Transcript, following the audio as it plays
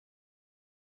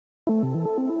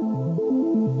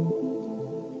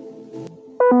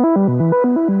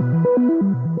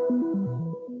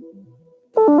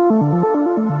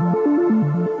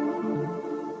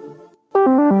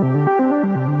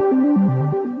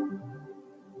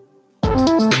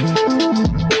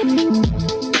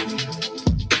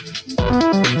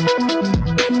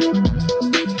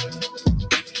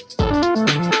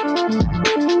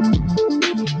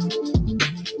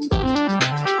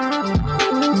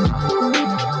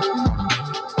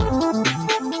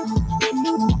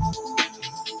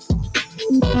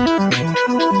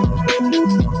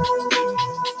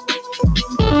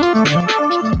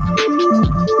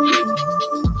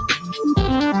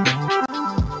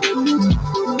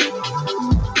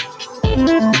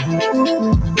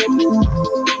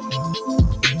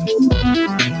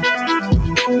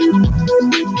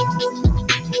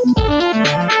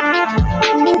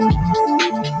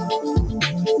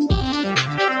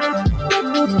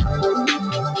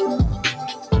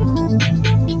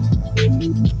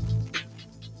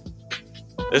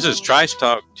This is Trice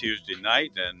Talk Tuesday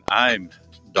night, and I'm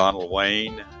Donald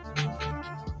Wayne.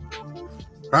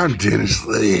 I'm Dennis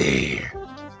Lee.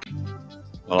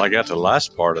 Well, I got the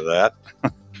last part of that.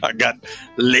 I got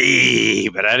Lee,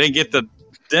 but I didn't get the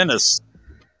Dennis.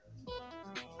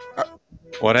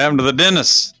 What happened to the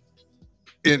Dennis?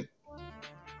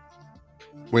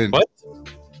 What?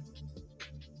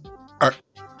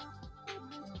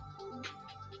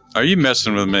 Are you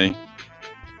messing with me?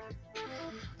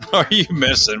 Are you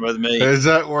messing with me? Is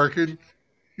that working?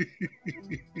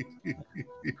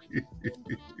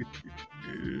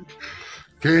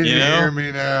 Can you hear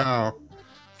me now?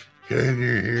 Can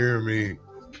you hear me?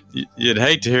 You'd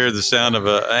hate to hear the sound of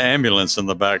an ambulance in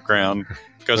the background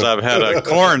because I've had a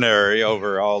coronary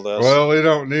over all this. Well, we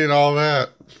don't need all that.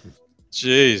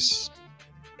 Jeez.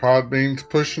 Podbean's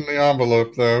pushing the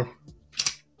envelope, though.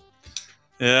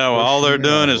 Yeah, well, all they're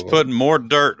doing is putting more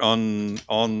dirt on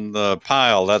the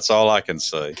pile. That's all I can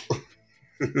say.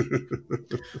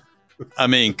 I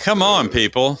mean, come on,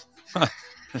 people.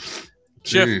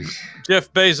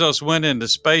 Jeff Bezos went into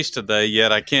space today,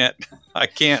 yet I can't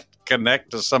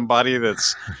connect to somebody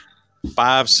that's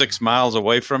 5-6 miles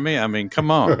away from me. I mean,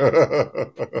 come on.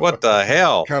 What the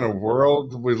hell? What kind of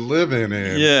world we live in?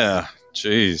 Yeah,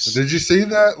 jeez. Did you see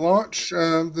that launch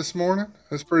this morning?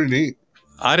 That's pretty neat.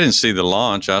 I didn't see the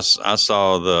launch. I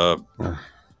saw the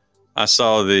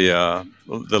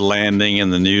landing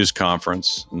and the news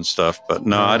conference and stuff, but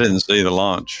no, I didn't see the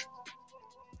launch.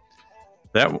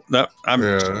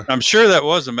 I'm sure that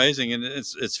was amazing, and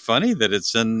it's funny that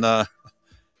it's in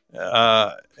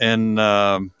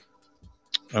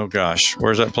oh gosh,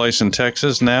 where's that place in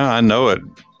Texas now? I know it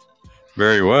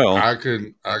very well. I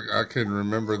couldn't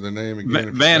remember the name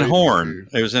again. Van Horn.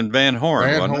 It was in Van Horn.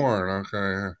 Van Horn.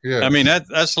 Okay. Yeah. I mean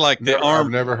that's like the I've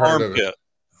never heard of it.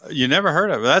 You never heard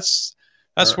of it?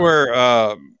 That's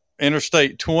where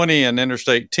Interstate 20 and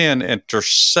Interstate 10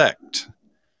 intersect.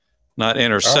 Not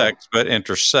intersect, but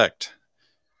intersect.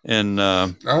 And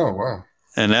oh wow.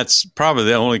 And that's probably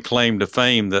the only claim to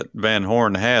fame that Van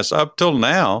Horn has up till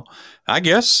now. I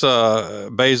guess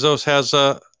Bezos has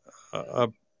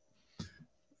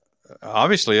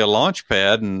obviously a launch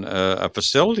pad and a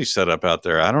facility set up out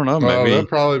there. I don't know. Maybe they'll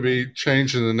probably be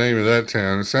changing the name of that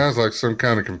town. It sounds like some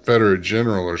kind of Confederate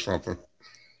general or something.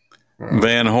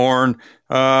 Van Horn.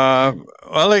 I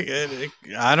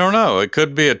don't know. It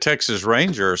could be a Texas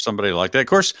Ranger or somebody like that. Of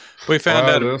course, we found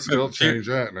out they'll still change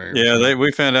that name. Yeah,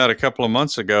 we found out a couple of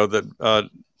months ago that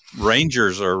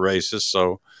Rangers are racist.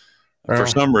 So for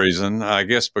some reason, I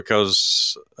guess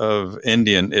because of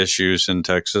Indian issues in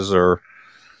Texas,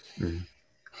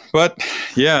 but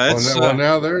yeah, it's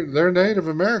now they're Native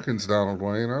Americans, Donald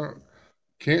Wayne.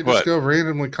 Can't just go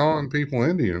randomly calling people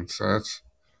Indians. That's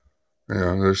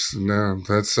that's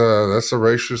a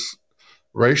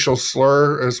racial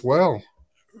slur as well.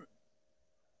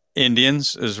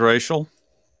 Indians is racial.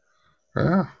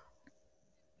 Yeah.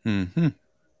 Hmm.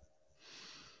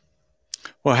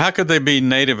 Well, how could they be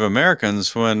Native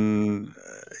Americans when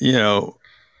we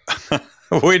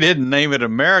didn't name it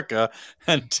America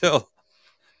until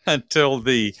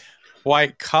the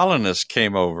white colonists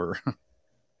came over?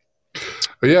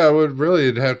 But yeah,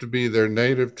 it'd have to be they're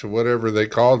native to whatever they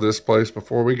called this place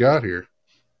before we got here.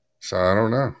 So I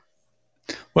don't know.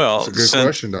 Well, it's a good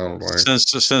question, Donald Wayne.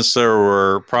 Since there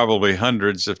were probably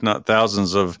hundreds, if not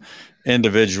thousands, of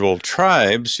individual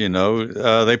tribes,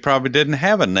 they probably didn't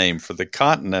have a name for the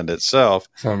continent itself.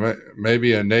 So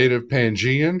maybe a native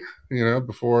Pangean,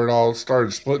 before it all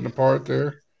started splitting apart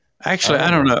there. Actually,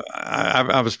 I don't know.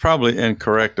 I was probably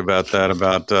incorrect about that,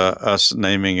 about us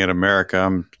naming it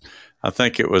America. I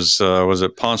think it was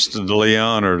it Ponce de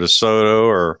Leon or DeSoto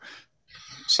or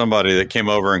somebody that came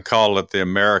over and called it the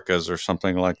Americas or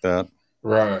something like that.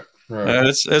 Right.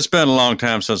 It's been a long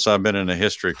time since I've been in a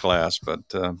history class, but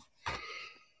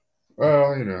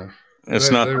well, it's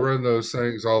they, not. they run those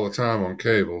things all the time on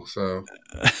cable, so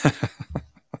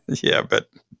Yeah, but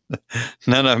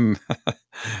none of them.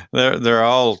 They're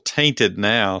all tainted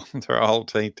now. They're all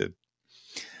tainted.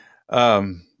 Yeah,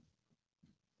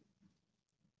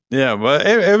 but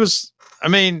it was. I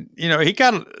mean, he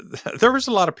got. There was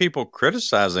a lot of people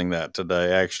criticizing that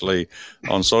today, actually,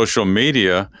 on social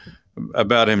media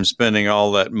about him spending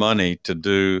all that money to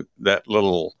do that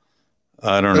little.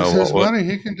 I don't it's know his what. money.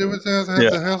 He can do what Yeah.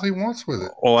 the hell he wants with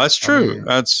it. Well, that's I true. mean,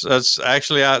 That's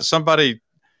actually somebody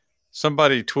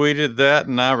tweeted that,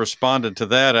 and I responded to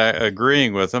that,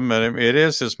 agreeing with him. And it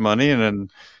is his money,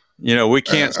 and we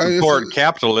can't support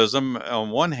capitalism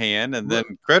on one hand, and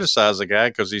then criticize a guy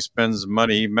because he spends the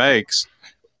money he makes.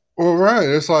 Well, right.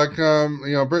 It's like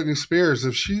Britney Spears.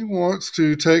 If she wants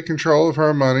to take control of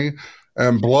her money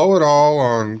and blow it all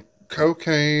on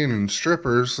cocaine and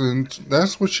strippers, then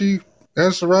that's what she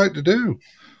has the right to do.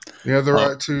 You have the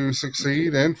right to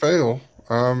succeed and fail.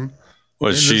 Well,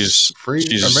 she's free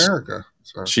America.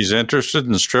 So. She's interested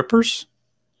in strippers?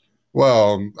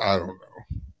 Well, I don't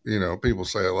know. People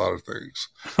say a lot of things.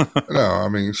 No, I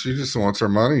mean, she just wants her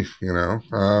money,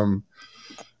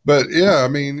 But yeah, I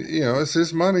mean, it's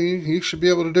his money. He should be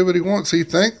able to do what he wants. He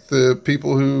thanked the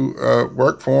people who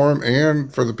work for him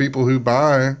and for the people who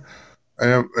buy,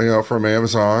 from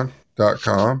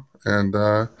Amazon.com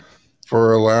and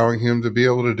for allowing him to be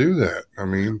able to do that. I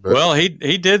mean, well,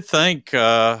 he did thank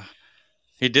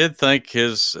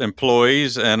his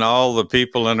employees and all the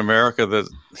people in America that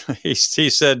he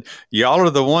said, y'all are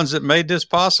the ones that made this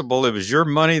possible. It was your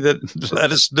money that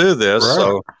let us do this. Right.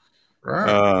 So,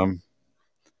 right.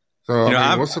 So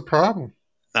I mean, what's the problem?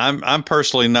 I'm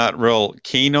personally not real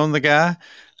keen on the guy.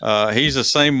 He's the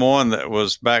same one that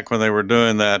was back when they were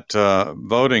doing that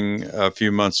voting a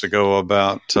few months ago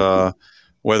about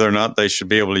whether or not they should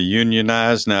be able to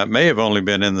unionize. Now, it may have only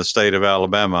been in the state of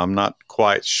Alabama. I'm not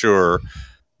quite sure.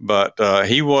 But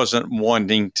he wasn't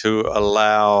wanting to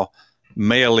allow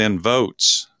mail-in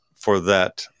votes for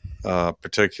that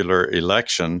particular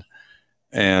election.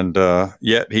 And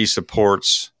yet he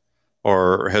supports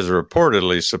or has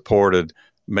reportedly supported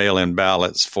mail-in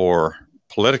ballots for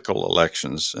political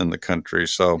elections in the country.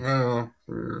 So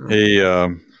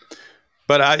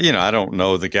but I don't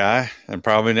know the guy and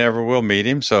probably never will meet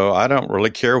him. So I don't really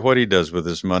care what he does with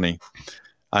his money.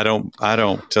 I don't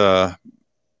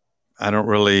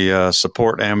really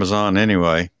support Amazon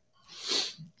anyway.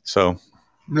 So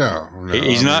no,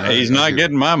 he's not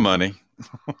getting my money.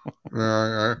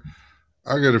 No,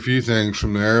 I get a few things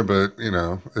from there, but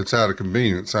it's out of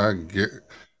convenience. I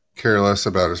care less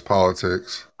about his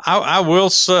politics. I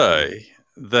will say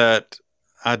that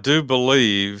I do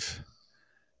believe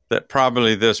that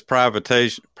probably this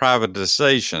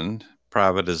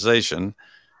privatization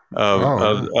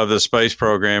of the space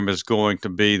program is going to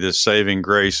be the saving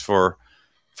grace for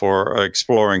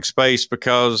exploring space,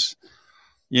 because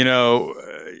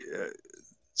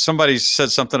somebody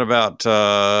said something about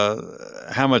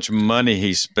how much money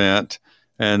he spent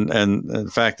and the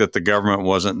fact that the government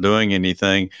wasn't doing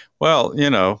anything. Well,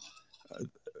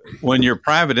 when you're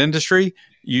private industry,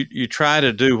 you try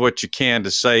to do what you can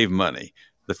to save money.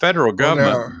 The federal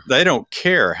government, they don't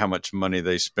care how much money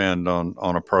they spend on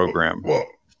a program. Well,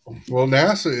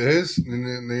 NASA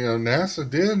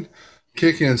did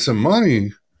kick in some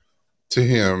money to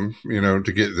him,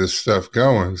 to get this stuff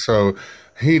going. So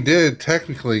he did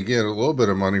technically get a little bit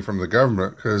of money from the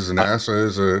government because NASA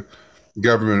is a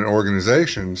government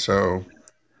organization. So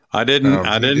I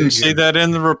didn't see that in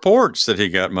the reports that he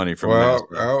got money from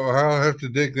NASA. I'll have to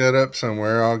dig that up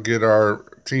somewhere. I'll get our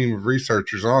team of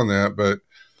researchers on that. But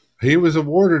he was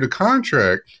awarded a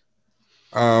contract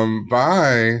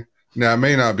now it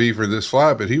may not be for this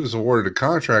flight, but he was awarded a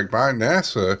contract by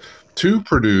NASA to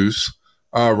produce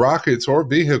rockets or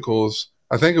vehicles.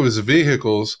 I think it was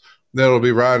vehicles that'll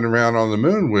be riding around on the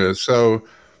moon with. So,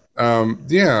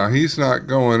 he's not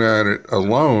going at it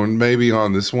alone, maybe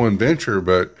on this one venture,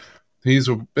 but he's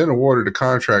been awarded a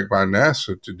contract by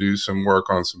NASA to do some work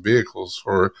on some vehicles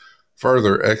for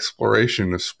further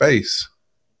exploration of space.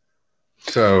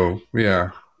 So, yeah.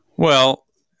 Well,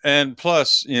 and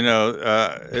plus,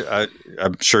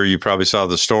 I'm sure you probably saw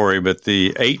the story, but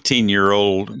the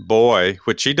 18-year-old boy,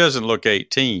 which he doesn't look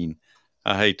 18,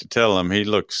 I hate to tell him, he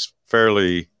looks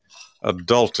fairly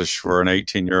adultish for an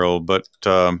 18-year-old, but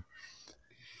I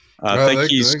think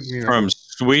he's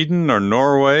Sweden or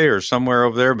Norway or somewhere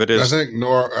over there. But I think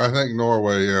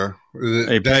Norway. Yeah,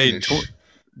 he paid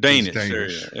Danish.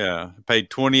 Danish. Yeah, paid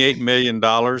 $28 million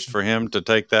for him to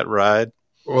take that ride.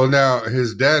 Well, now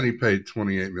his daddy paid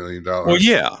 $28 million. Well,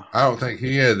 yeah. I don't think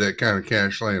he had that kind of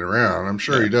cash laying around. I'm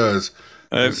sure he does.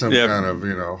 It's some kind of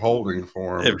holding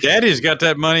for him. If Daddy's got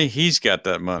that money, he's got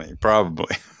that money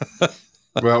probably.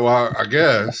 Well, I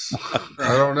guess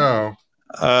I don't know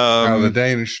how the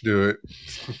Danish do it.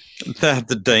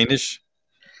 The Danish,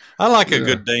 I like a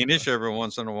good Danish every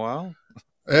once in a while.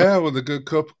 Yeah, with a good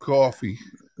cup of coffee.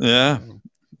 Yeah,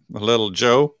 a little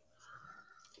Joe.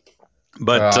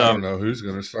 But I don't know who's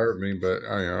going to serve me, but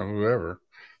whoever.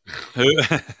 And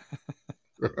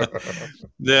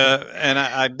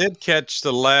I did catch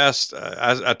the last.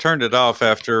 I turned it off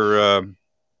after. I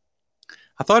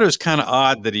thought it was kind of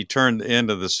odd that he turned the end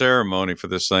of the ceremony for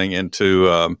this thing into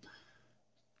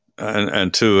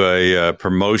a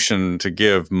promotion to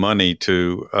give money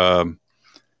to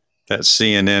that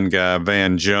CNN guy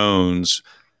Van Jones.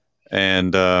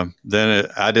 And then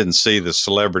I didn't see the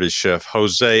celebrity chef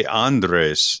Jose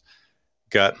Andres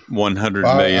got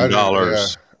 $100 million.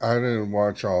 I didn't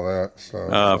watch all that.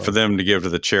 So. For them to give to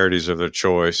the charities of their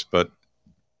choice. But,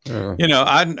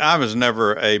 I was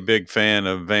never a big fan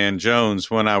of Van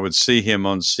Jones when I would see him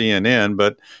on CNN.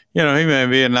 But, he may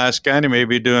be a nice guy and he may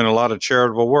be doing a lot of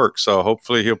charitable work. So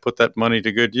hopefully he'll put that money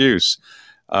to good use.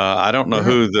 I don't know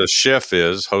who the chef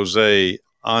is, Jose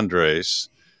Andres.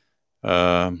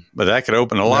 But that could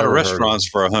open a lot of restaurants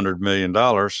for $100 million.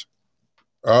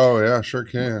 Oh yeah, sure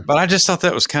can. But I just thought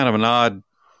that was kind of an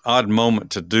odd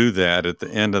moment to do that at the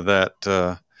end of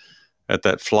that at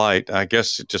that flight. I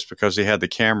guess just because he had the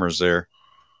cameras there.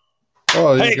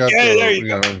 Oh, there you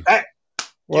go. Hey,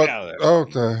 what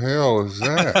the hell is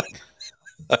that?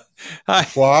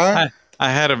 Fly?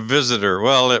 I had a visitor.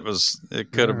 Well, it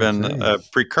could have been a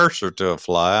precursor to a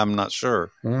fly. I'm not sure.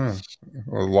 A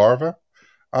larva?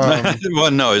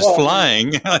 Well, no, it's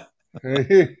flying.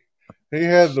 he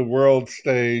had the world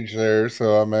stage there,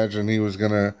 so I imagine he was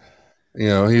gonna,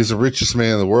 he's the richest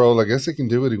man in the world. I guess he can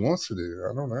do what he wants to do.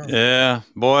 I don't know. Yeah,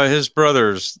 boy, his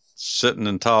brother's sitting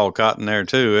in tall cotton there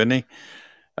too, isn't he?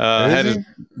 His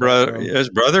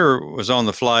brother was on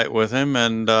the flight with him,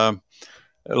 and a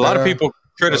lot of people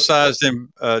criticized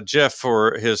him, Jeff,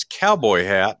 for his cowboy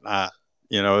hat.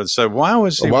 And said, why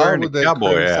was he wearing a cowboy hat?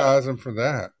 Why would they criticize him for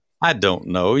that? I don't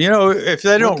know. If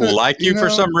they don't like you for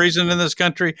some reason in this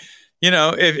country,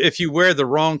 if you wear the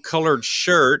wrong colored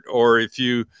shirt or if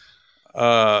you,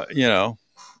 I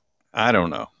don't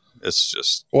know. It's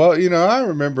just. Well, I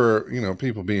remember,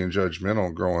 people being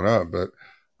judgmental growing up, but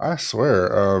I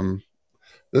swear,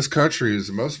 this country is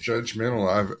the most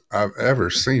judgmental I've ever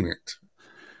seen it.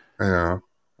 I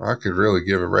could really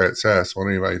give a rat's ass what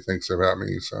anybody thinks about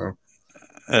me. So.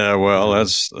 Well,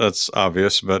 that's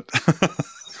obvious, but.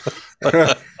 You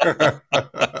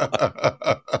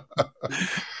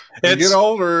get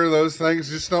older, those things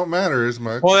just don't matter as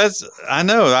much. Well, I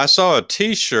know. I saw a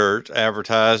T-shirt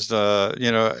advertised.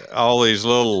 All these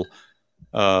little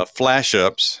flash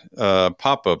ups,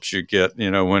 pop ups you get.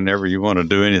 Whenever you want to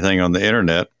do anything on the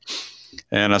internet.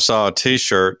 And I saw a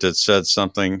T-shirt that said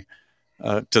something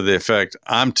to the effect,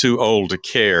 "I'm too old to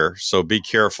care, so be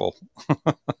careful."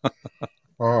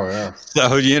 Oh yeah.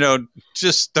 So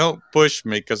just don't push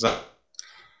me because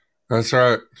That's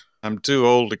right. I'm too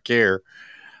old to care.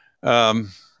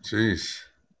 Jeez.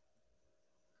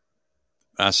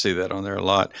 I see that on there a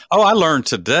lot. Oh, I learned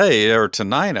today or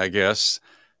tonight, I guess.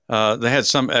 They had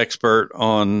some expert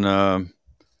on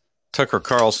Tucker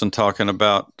Carlson talking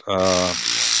about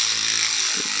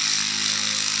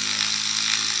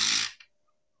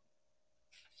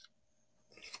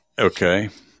okay.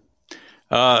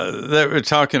 They were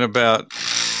talking about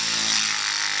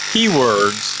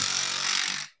keywords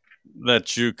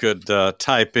that you could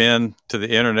type in to the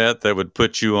internet that would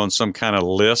put you on some kind of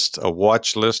list, a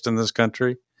watch list in this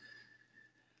country.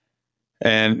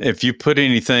 And if you put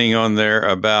anything on there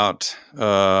about,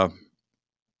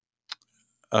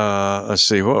 let's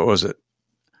see, what was it?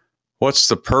 What's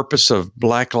the purpose of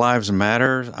Black Lives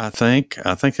Matter? I think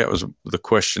that was the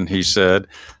question he said,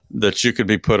 that you could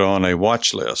be put on a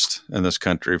watch list in this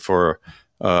country for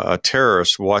a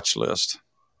terrorist watch list.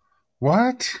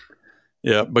 What?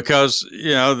 Yeah, because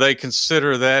they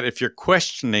consider that if you're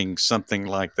questioning something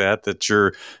like that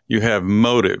you have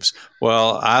motives.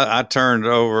 Well, I turned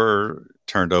over.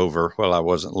 Well, I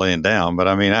wasn't laying down, but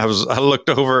I mean, I looked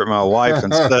over at my wife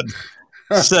and said,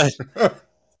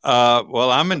 well,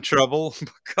 I'm in trouble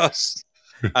because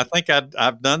I think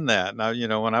I've done that. Now,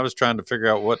 when I was trying to figure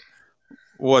out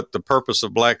what the purpose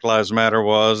of Black Lives Matter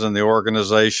was and the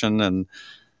organization, and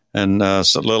a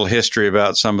little history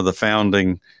about some of the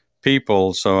founding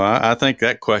people. So I think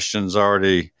that question's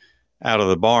already out of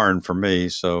the barn for me.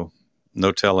 So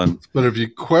no telling. But if you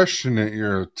question it,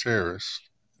 you're a terrorist.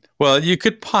 Well, you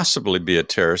could possibly be a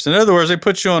terrorist. In other words, they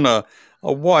put you on a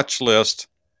watch list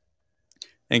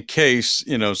in case,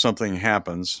 something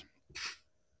happens.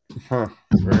 Huh.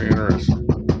 Very interesting.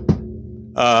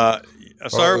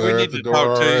 Sir, we need to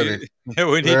talk to you.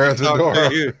 We need to talk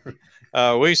to you.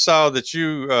 We saw that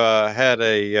you had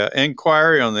a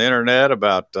inquiry on the internet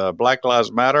about Black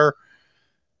Lives Matter.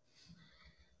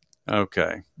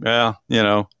 Okay. Well,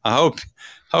 I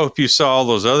hope you saw all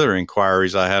those other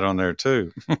inquiries I had on there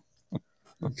too.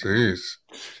 Jeez.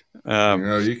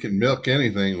 You can milk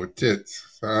anything with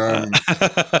tits. I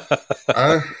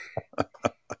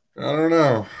don't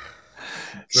know.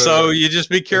 So you just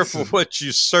be careful what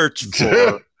you search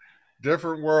for.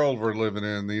 Different world we're living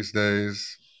in these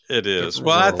days. It is.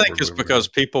 Well, I think it's because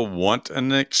people want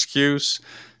an excuse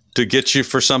to get you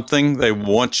for something. They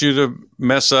want you to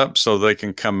mess up so they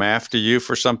can come after you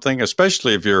for something,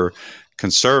 especially if you're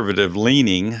conservative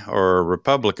leaning or a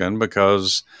Republican,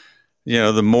 because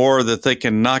the more that they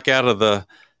can knock out of the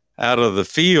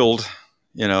field,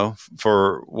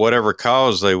 for whatever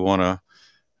cause they want to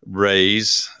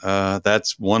raise,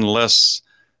 that's one less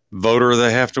voter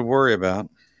they have to worry about.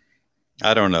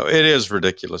 I don't know. It is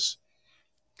ridiculous.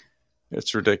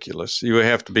 It's ridiculous. You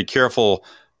have to be careful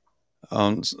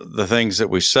on the things that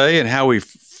we say and how we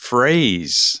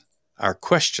phrase our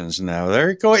questions now. There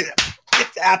you go.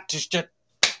 Get out to shit.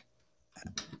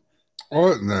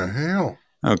 What in the hell?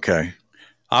 Okay.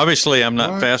 Obviously, I'm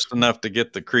not fast enough to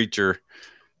get the creature.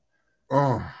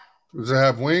 Oh, does it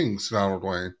have wings, Donald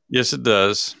Wayne? Yes, it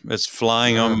does. It's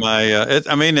flying on my.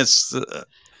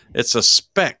 It's a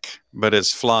speck, but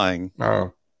it's flying.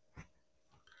 Oh,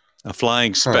 a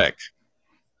flying speck.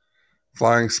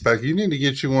 Flying speck. You need to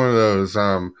get you one of those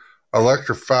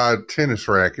electrified tennis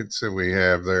rackets that we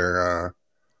have there.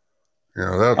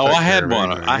 I had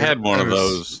one. I had one of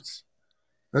those.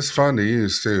 That's fun to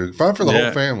use too. Fun for the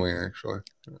whole family, actually.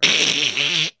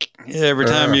 Yeah, every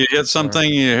time you hit something,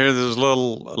 you hear this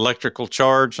little electrical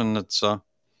charge, and it's.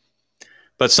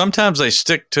 But sometimes they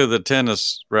stick to the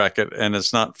tennis racket, and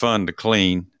it's not fun to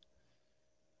clean.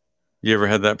 You ever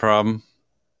had that problem?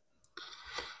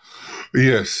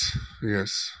 Yes.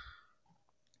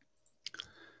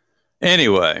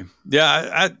 Anyway,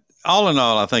 I all in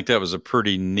all, I think that was a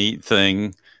pretty neat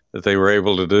thing that they were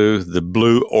able to do. The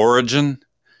Blue Origin.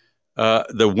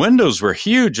 The windows were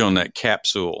huge on that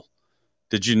capsule.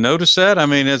 Did you notice that? I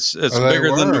mean, it's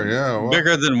bigger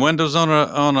than windows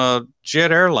on a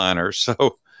jet airliner. So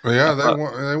they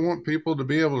want people to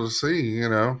be able to see.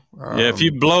 If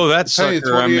you blow that sucker,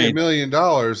 $28 million,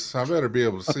 I better be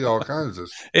able to see all kinds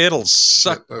of. It'll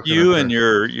suck you and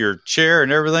your chair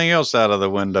and everything else out of the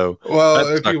window.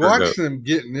 Well, if you watch them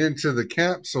getting into the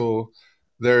capsule,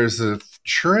 there's a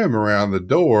trim around the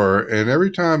door, and every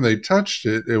time they touched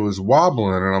it, it was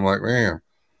wobbling, and I'm like, man.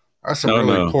 That's some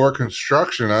really poor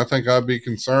construction. I think I'd be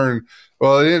concerned.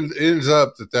 Well, it ends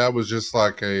up that was just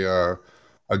like a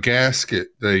gasket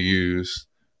they used,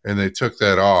 and they took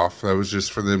that off. That was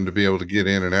just for them to be able to get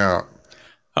in and out.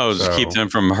 Oh, just keep them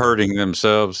from hurting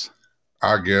themselves.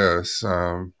 I guess.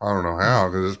 I don't know how,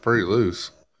 because it's pretty loose.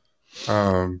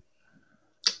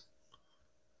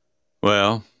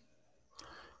 Well,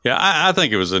 yeah, I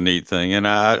think it was a neat thing, and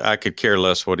I could care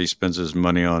less what he spends his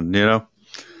money on,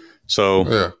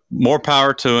 So more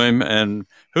power to him, and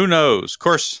who knows? Of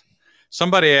course,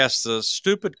 somebody asked a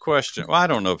stupid question. Well, I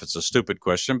don't know if it's a stupid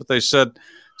question, but they said,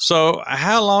 so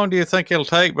how long do you think it'll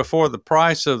take before the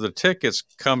price of the tickets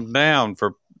come down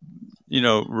for,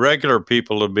 regular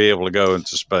people to be able to go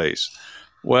into space?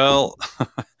 Well,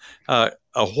 a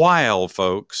while,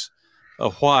 folks,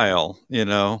 a while,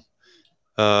 they're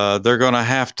going to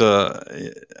have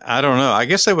to, I don't know. I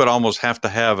guess they would almost have to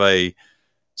have a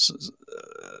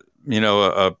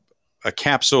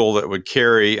capsule that would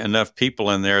carry enough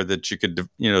people in there that you could,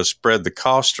 spread the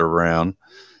cost around.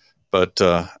 But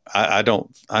I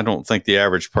don't think the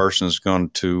average person is going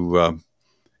to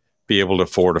be able to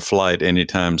afford a flight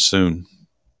anytime soon.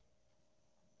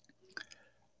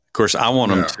 Of course, I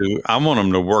want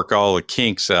them to work all the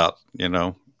kinks out.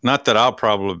 Not that I'll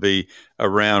probably be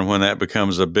around when that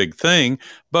becomes a big thing,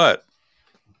 but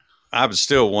I would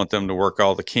still want them to work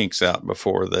all the kinks out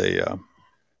before they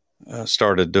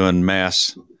started doing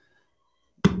mass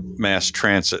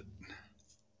transit.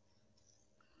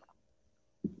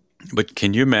 But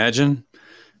can you imagine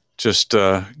just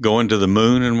going to the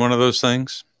moon in one of those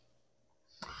things?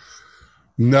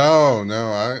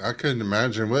 No, I couldn't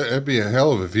imagine. Well, it'd be a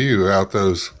hell of a view out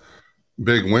those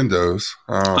big windows.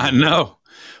 I know.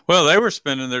 Well, they were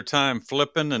spending their time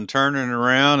flipping and turning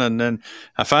around, and then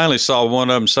I finally saw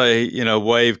one of them say,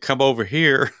 "Wave, come over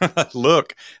here,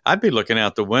 look." I'd be looking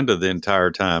out the window the entire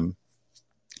time,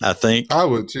 I think. I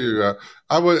would too.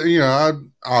 I would, I'd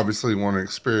obviously want to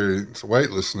experience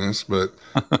weightlessness, but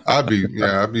I'd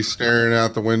be staring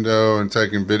out the window and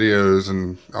taking videos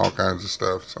and all kinds of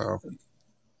stuff. So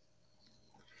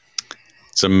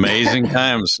It's amazing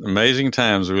times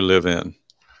we live in.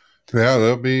 yeah,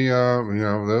 they'll be,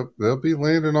 they'll be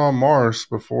landing on Mars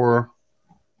before.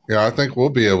 Yeah, I think we'll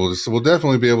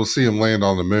definitely be able to see them land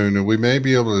on the moon, and we may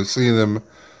be able to see them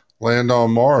land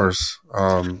on Mars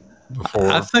I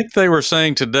before. think they were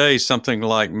saying today something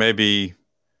like maybe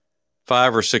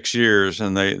 5 or 6 years,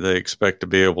 and they expect to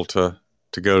be able to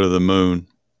go to the moon.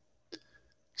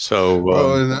 So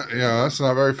Well, and that's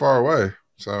not very far away.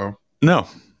 So no,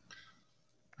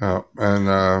 and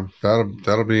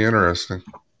that'll be interesting.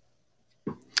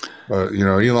 But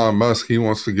Elon Musk, he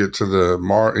wants to get to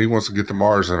he wants to get to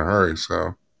Mars in a hurry.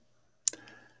 So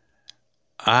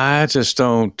I just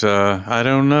don't. I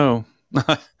don't know.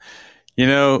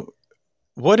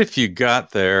 What if you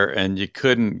got there and you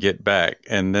couldn't get back,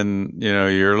 and then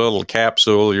your little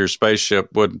capsule, your spaceship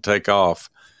wouldn't take off?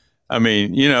 I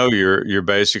mean, you're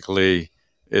basically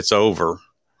it's over.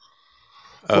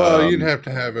 well, you'd have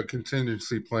to have a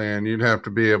contingency plan. You'd have to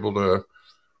be able to,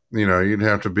 you'd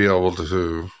have to be able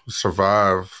to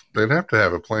survive. They'd have to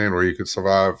have a plan where you could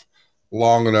survive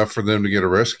long enough for them to get a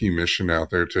rescue mission out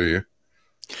there to you.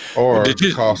 Or Did the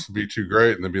you? cost would be too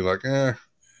great, and they'd be like, Yeah,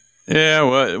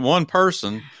 well, one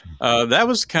person. That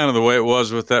was kind of the way it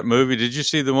was with that movie. Did you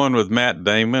see the one with Matt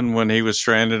Damon when he was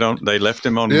stranded on? They left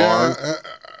him on yeah. Mars.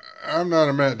 I'm not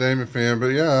a Matt Damon fan, but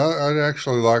yeah, I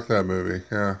actually like that movie.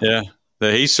 Yeah, Yeah,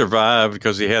 that he survived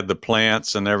because he had the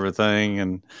plants and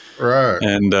everything, right.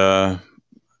 and of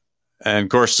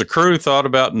course the crew thought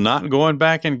about not going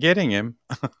back and getting him.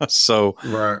 So,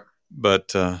 Right.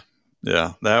 but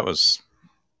yeah, that was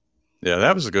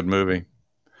a good movie.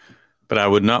 But I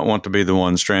would not want to be the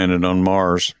one stranded on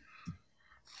Mars.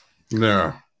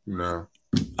 No, no.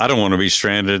 I don't want to be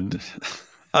stranded.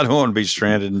 I don't want to be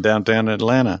stranded in downtown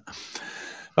Atlanta.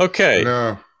 Okay.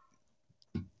 No.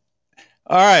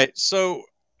 All right. So,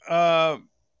 our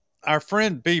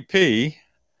friend BP,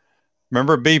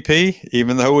 remember BP?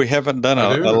 Even though we haven't done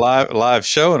a live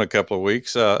show in a couple of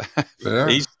weeks,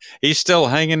 Yeah. he's still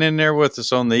hanging in there with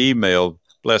us on the email.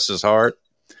 Bless his heart.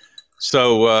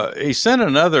 So he sent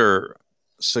another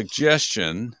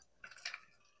suggestion,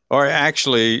 or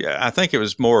actually, I think it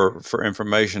was more for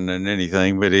information than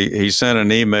anything. But he sent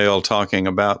an email talking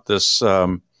about this.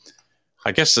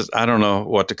 I guess I don't know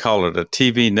what to call it, a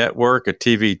TV network, a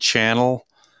TV channel.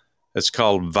 It's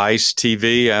called Vice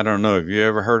TV. I don't know. Have you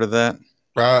ever heard of that?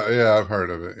 Yeah, I've heard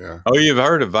of it. Yeah. Oh, you've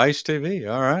heard of Vice TV?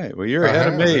 All right. Well, you're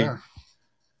ahead of me. Yeah.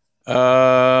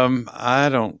 I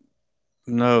don't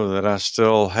know that I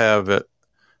still have it.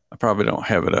 I probably don't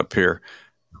have it up here.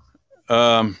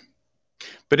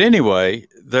 But anyway,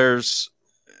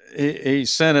 he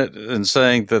sent it and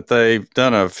saying that they've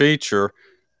done a feature,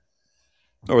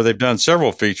 or they've done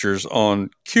several features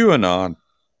on QAnon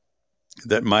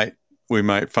that we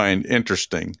might find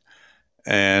interesting.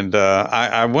 And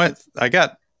I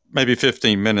got maybe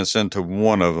 15 minutes into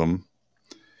one of them,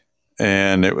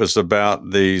 and it was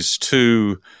about these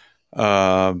two,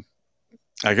 I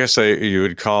guess you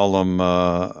would call them,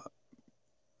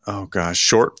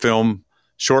 short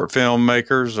film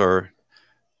makers, or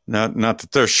not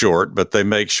that they're short, but they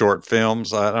make short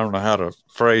films. I don't know how to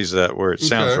phrase that where it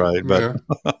sounds right, but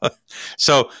yeah.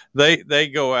 So they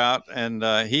go out, and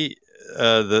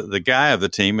the guy of the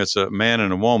team, it's a man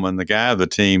and a woman. The guy of the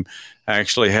team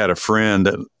actually had a friend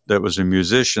that was a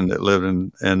musician that lived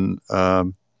in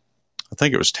I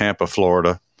think it was Tampa,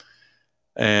 Florida,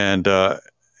 and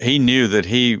he knew that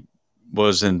he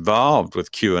was involved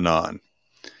with QAnon.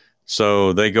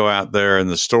 So they go out there, and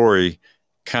the story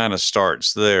kind of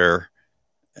starts there,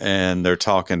 and they're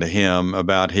talking to him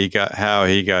about how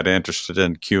he got interested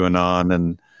in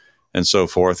QAnon and so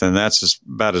forth. And that's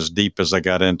about as deep as I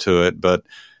got into it. But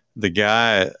the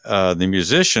guy, the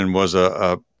musician, was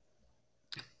a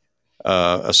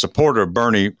supporter of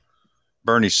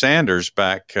Bernie Sanders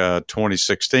back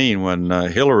 2016 when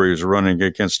Hillary was running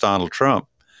against Donald Trump.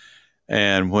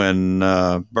 And when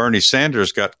Bernie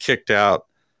Sanders got kicked out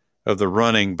of the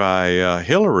running by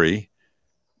Hillary,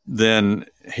 then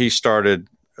he started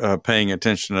paying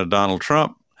attention to Donald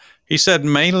Trump. He said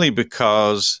mainly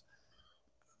because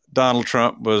Donald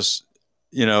Trump was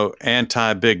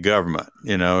anti-big government.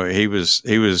 He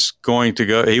was going to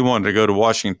go. He wanted to go to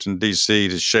Washington D.C.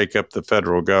 to shake up the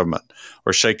federal government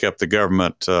or shake up the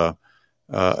government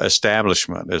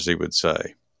establishment, as he would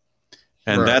say.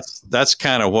 And Right. that's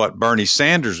kind of what Bernie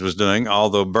Sanders was doing.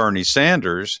 Although Bernie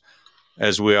Sanders,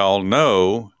 as we all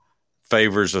know,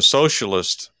 favors a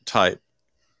socialist type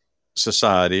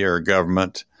society or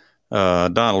government.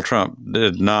 Donald Trump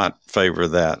did not favor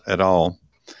that at all.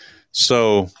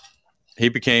 So he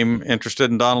became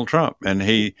interested in Donald Trump, and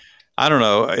I don't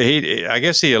know, I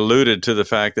guess he alluded to the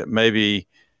fact that maybe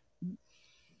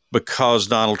because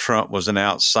Donald Trump was an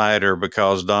outsider,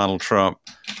 because Donald Trump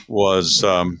was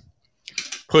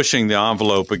pushing the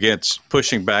envelope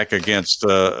pushing back against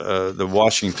the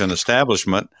Washington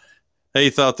establishment, he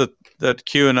thought that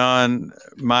QAnon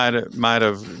might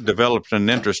have developed an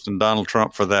interest in Donald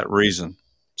Trump for that reason.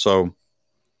 So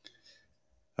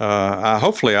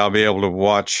hopefully I'll be able to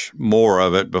watch more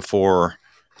of it before.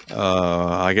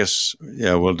 I guess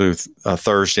we'll do a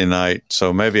Thursday night,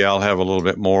 so maybe I'll have a little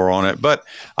bit more on it. But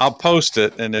I'll post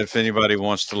it, and if anybody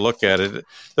wants to look at it,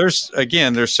 there's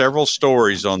several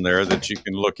stories on there that you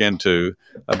can look into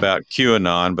about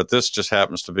QAnon. But this just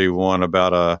happens to be one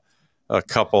about a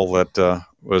couple that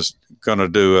was going to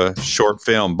do a short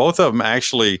film. Both of them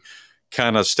actually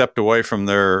kind of stepped away from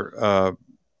their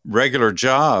regular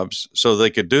jobs so they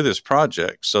could do this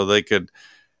project, so they could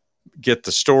get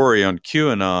the story on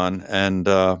QAnon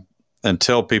and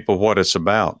tell people what it's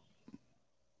about.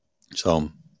 So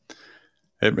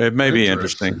it may be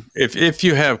interesting if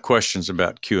you have questions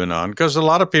about QAnon, because a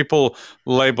lot of people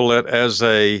label it as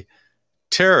a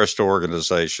terrorist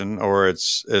organization, or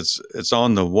it's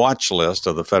on the watch list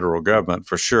of the federal government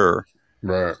for sure.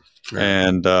 Right.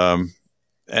 Yeah.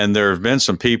 And there have been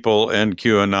some people in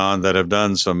QAnon that have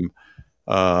done some,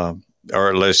 or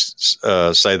at least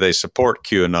say they support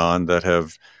QAnon, that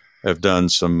have done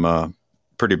some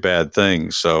pretty bad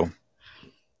things. So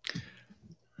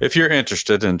if you're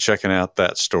interested in checking out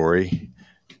that story,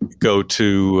 go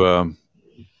to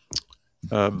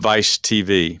Vice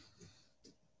TV.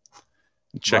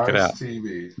 Check it out.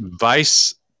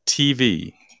 Vice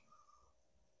TV,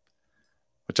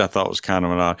 which I thought was kind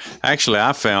of an odd. Actually,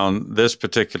 I found this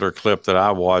particular clip that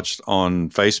I watched on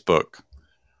Facebook.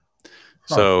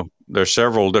 So there's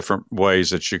several different ways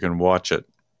that you can watch it.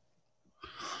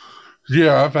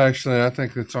 Yeah, I think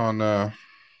it's on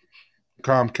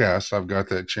Comcast. I've got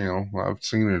that channel. I've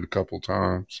seen it a couple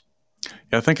times.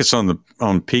 Yeah, I think it's on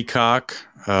Peacock.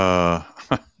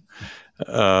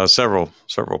 Several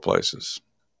places.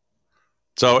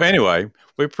 So anyway,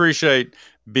 we appreciate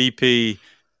BP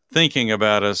thinking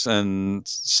about us and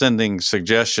sending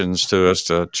suggestions to us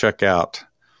to check out.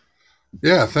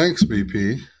 Yeah, thanks,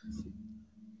 BP.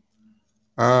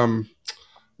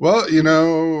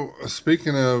 Well,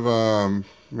 speaking of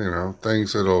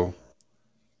things that'll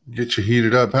get you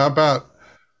heated up, how about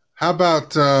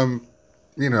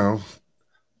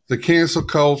the cancel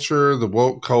culture, the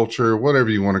woke culture, whatever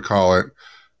you want to call it.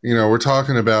 We're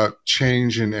talking about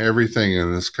changing everything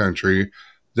in this country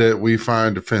that we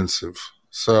find offensive.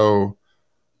 So,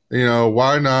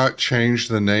 why not change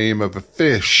the name of a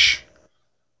fish?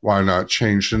 Why not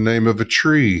change the name of a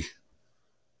tree?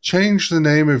 Change the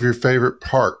name of your favorite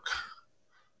park.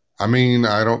 I mean,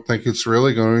 I don't think it's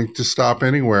really going to stop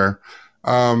anywhere.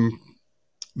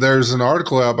 There's an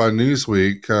article out by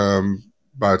Newsweek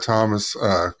by Thomas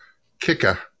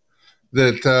Kika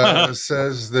that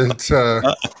says that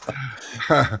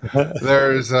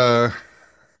there's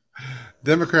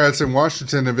Democrats in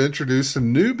Washington have introduced a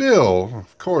new bill,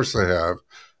 of course they have,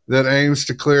 that aims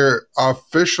to clear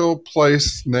official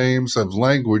place names of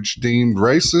language deemed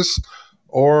racist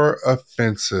or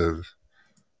offensive.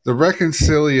 The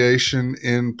Reconciliation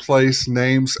in Place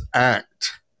Names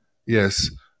Act,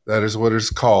 yes, that is what it's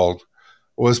called,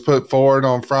 was put forward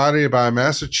on Friday by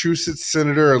Massachusetts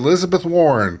Senator Elizabeth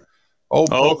Warren,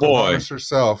 Pocahontas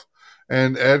herself,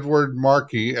 and Edward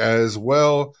Markey, as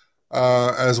well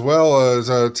as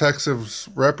Texas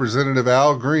Representative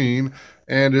Al Green,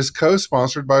 and is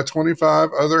co-sponsored by 25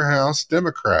 other House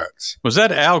Democrats. Was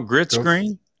that Al Grits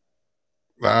Green?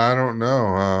 I don't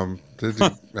know. I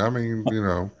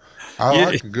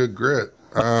like a good grit.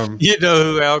 You know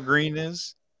who Al Green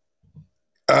is?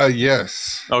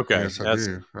 Yes. Okay. Yes, I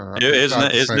do.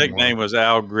 His nickname was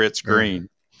Al Grits Green.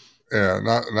 Yeah,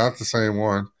 not the same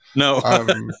one. No.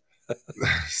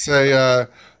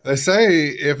 They say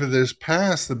if it is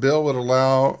passed, the bill would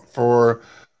allow for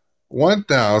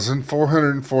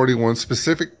 1,441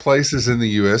 specific places in the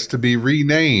U.S. to be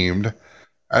renamed,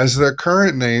 as their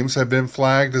current names have been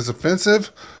flagged as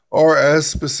offensive or as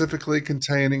specifically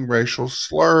containing racial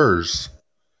slurs.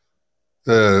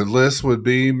 The list would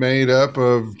be made up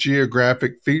of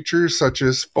geographic features such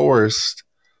as forest,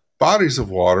 bodies of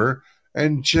water,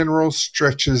 and general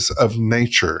stretches of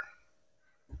nature.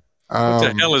 What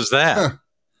the hell is that?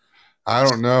 I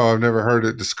don't know. I've never heard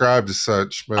it described as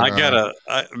such, but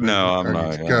No, I'm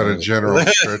not. it's got a general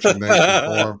stretch of nature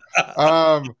for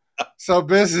them. So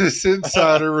Business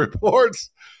Insider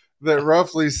reports that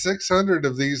roughly 600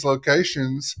 of these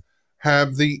locations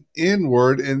have the N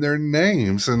word in their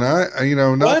names. And not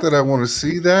What? that I want to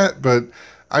see that, but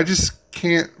I just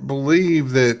can't believe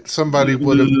that somebody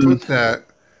would have put that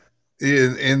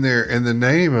in the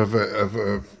name of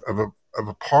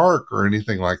a park or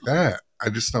anything like that. I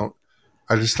just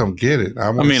don't get it. I I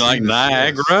want to mean, see like this list.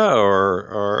 Niagara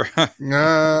or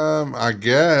I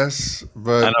guess, I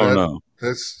but don't know.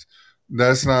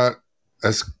 that's not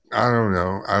that's I don't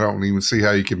know. I don't even see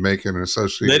how you can make an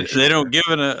association They don't there.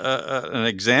 give an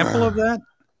example of that.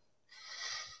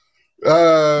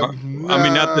 I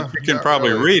mean, not that No, you can not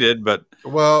probably really. read it, but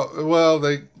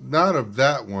They not of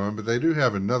that one, but they do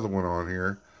have another one on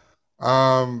here.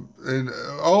 And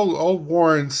old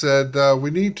Warren said we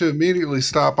need to immediately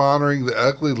stop honoring the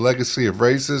ugly legacy of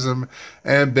racism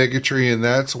and bigotry, and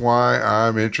that's why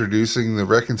I'm introducing the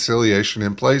Reconciliation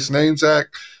in Place Names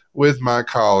Act with my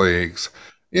colleagues.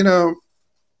 You know,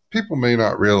 people may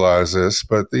not realize this,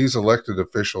 but these elected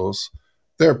officials,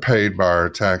 they're paid by our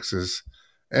taxes.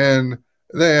 And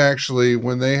they actually,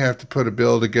 when they have to put a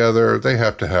bill together, they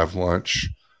have to have lunch.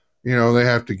 They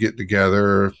have to get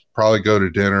together, probably go to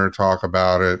dinner, talk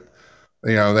about it.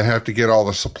 They have to get all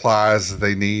the supplies that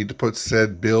they need to put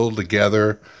said bill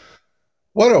together.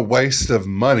 What a waste of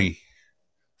money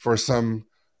for some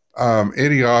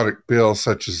idiotic bill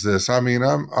such as this. I mean,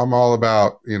 I'm all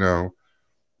about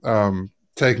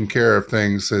taking care of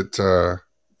things that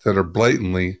are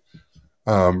blatantly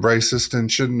racist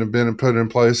and shouldn't have been put in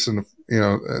place in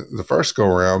the first go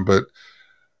around. But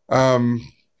um,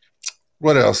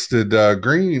 what else did Al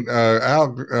Green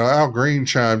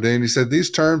chimed in? He said these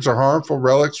terms are harmful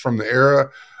relics from the era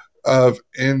of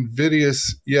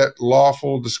invidious yet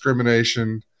lawful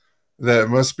discrimination that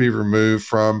must be removed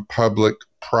from public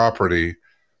property.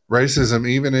 Racism,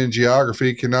 even in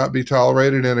geography, cannot be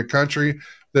tolerated in a country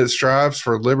that strives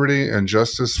for liberty and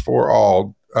justice for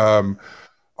all.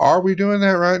 Are we doing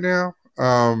that right now?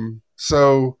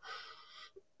 So,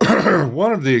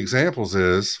 one of the examples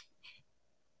is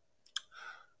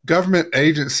government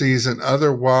agencies and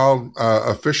other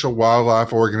official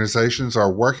wildlife organizations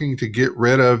are working to get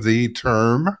rid of the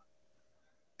term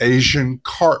Asian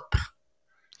carp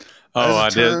oh, as a I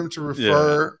did. term to Yeah,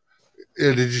 refer.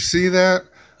 Did you see that?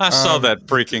 I saw that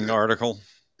The freaking article.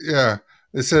 Yeah.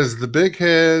 It says the big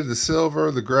head, the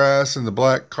silver, the grass, and the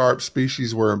black carp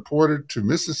species were imported to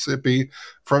Mississippi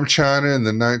from China in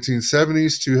the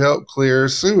 1970s to help clear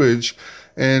sewage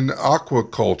and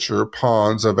aquaculture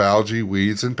ponds of algae,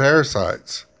 weeds, and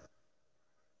parasites.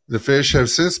 The fish have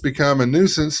since become a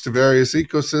nuisance to various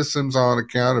ecosystems on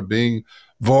account of being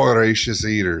voracious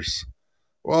eaters.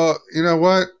 Well, you know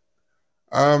what?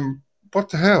 Um, what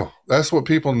the hell? That's what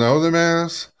people know them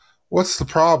as? What's the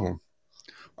problem?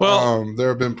 Well, There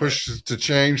have been pushes to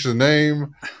change the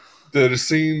name that is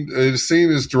seen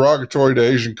as derogatory to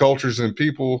Asian cultures and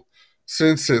people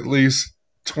since at least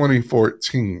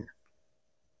 2014.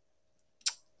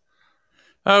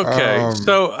 okay. Um,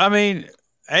 So, I mean,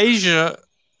 Asia.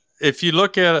 If you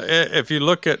look at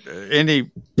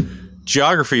any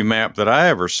geography map that I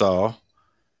ever saw,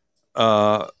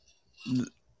 uh,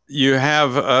 you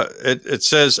have it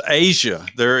says Asia.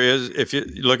 There is, if you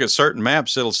look at certain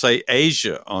maps, it'll say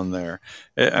Asia on there.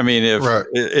 I mean, if right.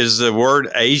 is the word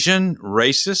Asian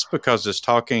racist because it's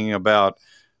talking about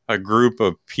a group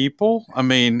of people? I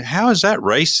mean, how is that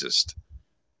racist?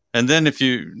 And then if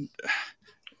you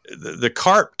the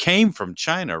carp came from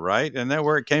China, right? Isn't that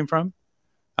where it came from?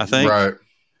 I think, Right.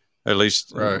 at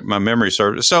least Right. my memory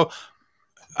serves. So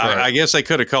Right. I guess they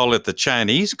could have called it the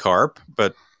Chinese carp,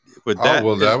 but would Oh, that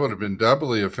well, that would have been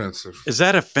doubly offensive. is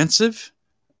that offensive?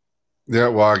 Yeah,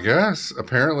 well, I guess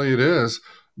apparently it is.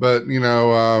 But,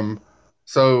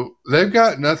 so they've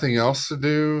got nothing else to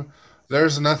do.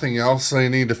 There's nothing else they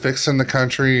need to fix in the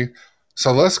country.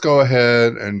 So let's go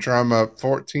ahead and drum up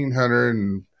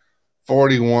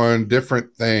 1,441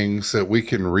 different things that we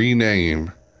can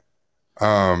rename.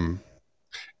 Um,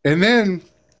 and then,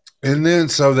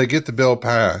 so they get the bill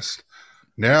passed.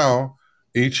 Now,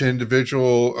 each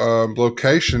individual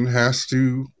location has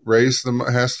to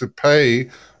pay,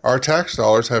 our tax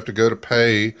dollars have to go to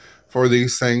pay for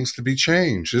these things to be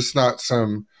changed. It's not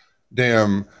some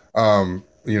damn,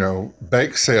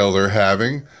 bake sale they're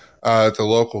having. at the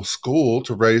local school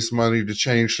to raise money to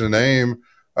change the name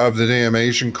of the damn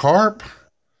Asian carp.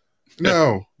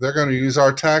 No, they're going to use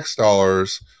our tax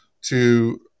dollars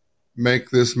to make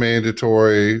this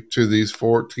mandatory to these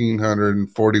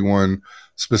 1,441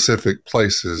 specific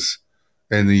places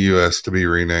in the U.S. to be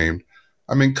renamed.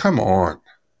 I mean, come on.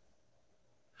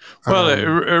 Well, it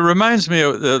reminds me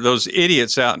of those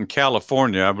idiots out in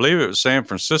California. I believe it was San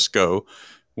Francisco.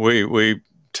 We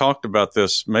talked about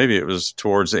this. Maybe it was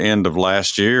towards the end of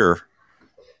last year.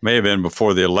 May have been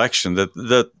before the election.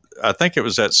 That I think it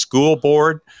was that school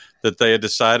board that they had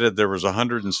decided there was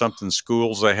 100 and something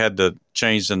schools they had to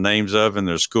change the names of in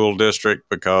their school district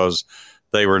because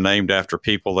they were named after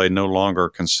people they no longer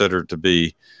considered to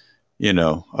be, they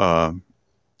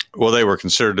were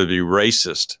considered to be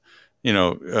racist.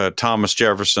 Thomas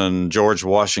Jefferson, George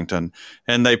Washington,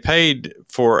 and they paid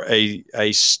for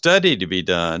a study to be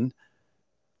done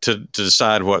to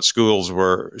decide what schools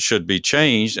should be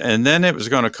changed, and then it was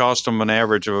going to cost them an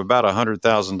average of about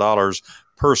 $100,000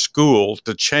 per school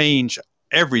to change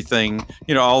everything.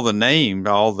 All the name,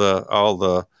 all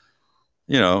the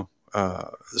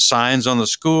signs on the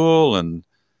school and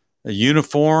the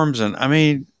uniforms, and I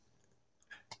mean.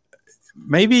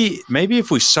 Maybe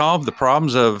if we solve the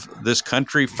problems of this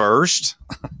country first,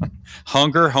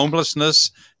 hunger, homelessness,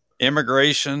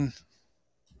 immigration.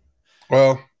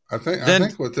 Well, I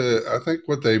think what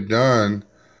they've done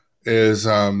is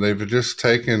they've just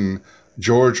taken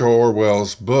George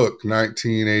Orwell's book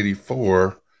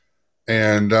 1984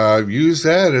 and used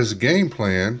that as a game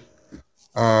plan.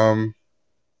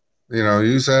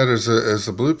 Use that as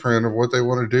a blueprint of what they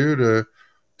want to do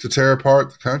to tear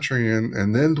apart the country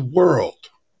and then the world.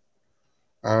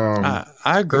 I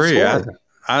agree.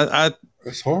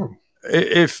 It's horrible.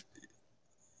 If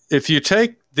you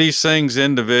take these things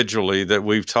individually that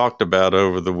we've talked about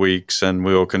over the weeks and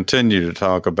we'll continue to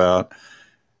talk about,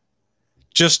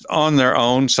 just on their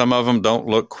own, some of them don't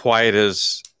look quite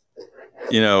as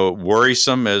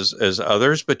worrisome as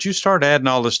others. But you start adding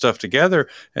all this stuff together,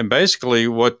 and basically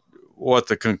what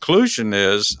the conclusion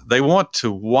is, they want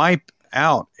to wipe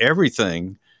out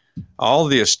everything, all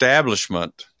the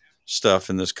establishment stuff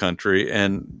in this country,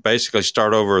 and basically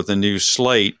start over with a new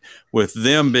slate, with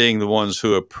them being the ones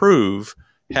who approve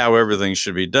how everything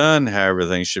should be done, how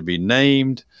everything should be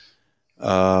named.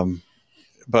 But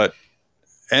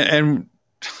of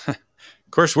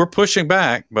course we're pushing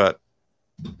back, but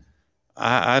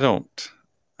I don't.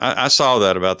 I saw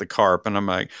that about the carp, and I'm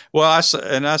like, well, I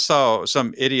saw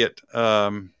some idiot.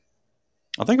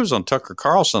 I think it was on Tucker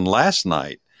Carlson last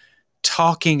night,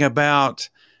 talking about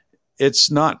it's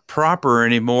not proper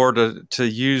anymore to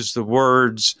use the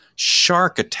words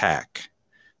shark attack.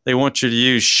 They want you to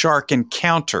use shark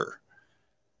encounter.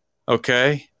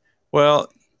 Okay? Well,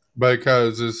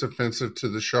 because it's offensive to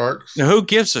the sharks. Who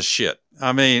gives a shit?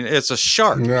 I mean, it's a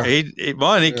shark. Yeah. He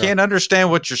can't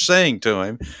understand what you're saying to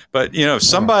him. But if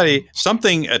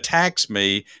something attacks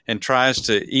me and tries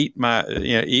to eat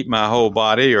my whole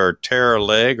body or tear a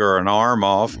leg or an arm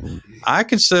off, I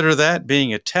consider that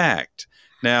being attacked.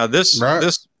 Now, this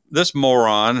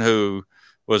moron who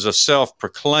was a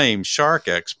self-proclaimed shark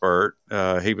expert,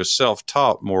 he was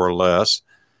self-taught more or less.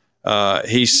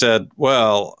 He said,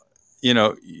 "Well,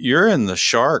 you're in the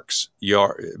shark's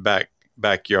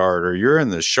backyard, or you're in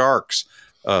the sharks'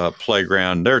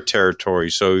 playground, their territory.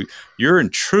 So you're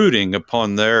intruding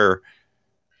upon their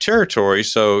territory.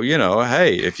 So,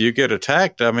 hey, if you get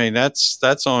attacked, I mean,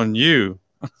 that's on you."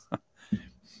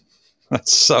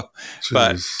 So,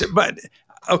 but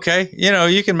okay,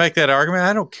 you can make that argument.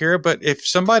 I don't care. But if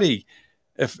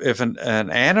an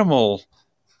animal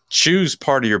chews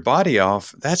part of your body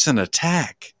off, that's an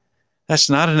attack. That's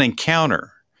not an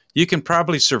encounter. You can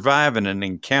probably survive in an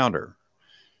encounter.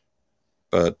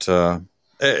 But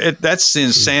that's the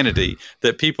insanity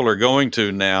that people are going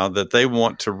to now, that they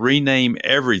want to rename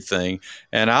everything.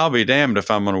 And I'll be damned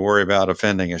if I'm going to worry about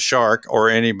offending a shark or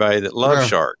anybody that loves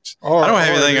sharks. I don't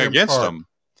have anything against them.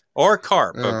 Or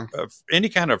carp, any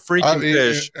kind of freaking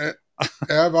fish.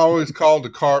 I've always called the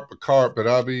carp a carp, but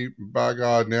by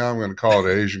God, now I'm going to call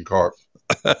it Asian carp.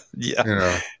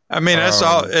 Yeah. I mean, that's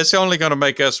all. It's only going to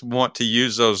make us want to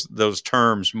use those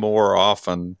terms more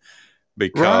often,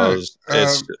 because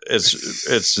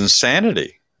it's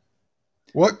insanity.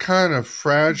 What kind of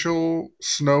fragile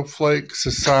snowflake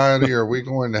society are we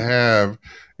going to have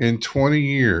in 20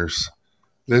 years?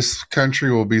 This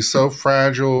country will be so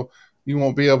fragile, you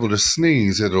won't be able to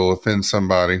sneeze. It'll offend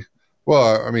somebody.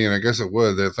 Well, I mean, I guess it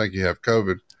would. They'll think you have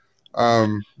COVID.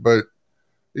 But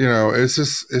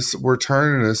we're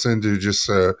turning this into just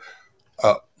a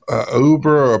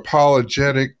uber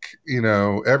apologetic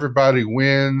everybody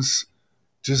wins,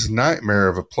 just nightmare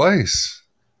of a place.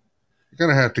 You're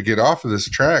going to have to get off of this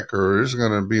track, or there's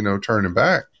going to be no turning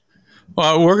back.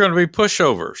 Well, we're going to be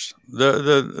pushovers.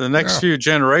 The next few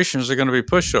generations are going to be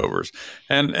pushovers.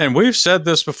 And we've said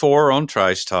this before on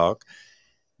Trice Talk.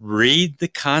 Read the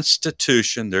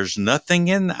Constitution. There's nothing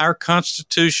in our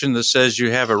Constitution that says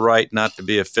you have a right not to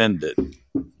be offended.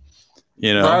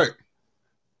 Right.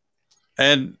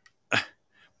 And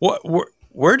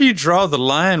where do you draw the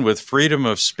line with freedom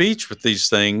of speech with these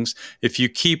things if you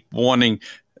keep wanting,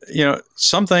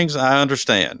 some things I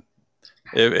understand.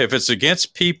 If it's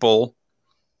against people,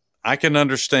 I can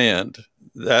understand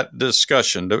that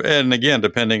discussion. And again,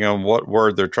 depending on what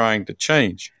word they're trying to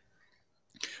change.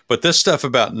 But this stuff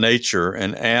about nature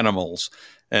and animals,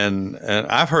 and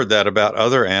I've heard that about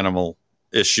other animal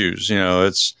issues,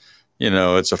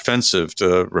 it's offensive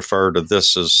to refer to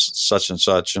this as such and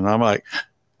such. And I'm like,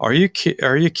 are you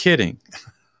kidding?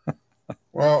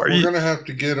 Well, we're going to have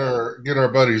to get our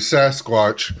buddy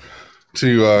Sasquatch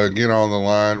to get on the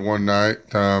line one night,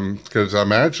 because I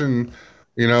imagine,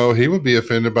 he would be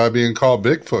offended by being called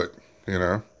Bigfoot,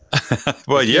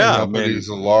 Well, yeah. But he's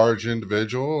a large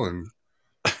individual and,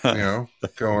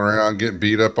 going around getting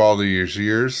beat up all these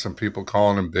years. Some people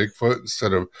calling him Bigfoot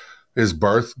instead of his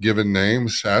birth given name,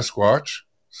 Sasquatch.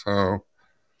 So,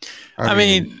 I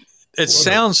mean, it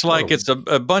sounds like it's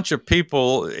a bunch of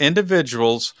people,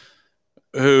 individuals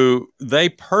who they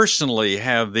personally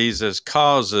have these as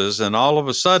causes, and all of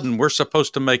a sudden we're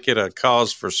supposed to make it a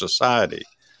cause for society.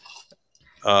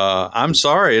 I'm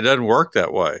sorry, it doesn't work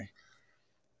that way.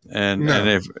 And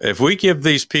if we give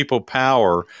these people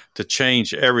power to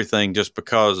change everything just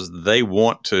because they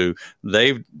want to,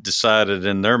 they've decided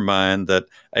in their mind that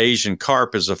Asian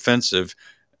carp is offensive.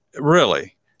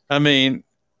 Really? I mean,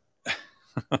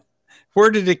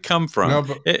 where did it come from? No,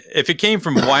 but if it came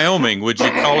from Wyoming, would you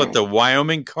call it the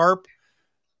Wyoming carp?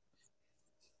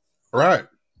 Right.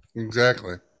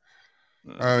 Exactly.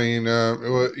 I mean,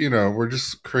 we're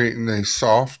just creating a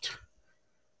soft,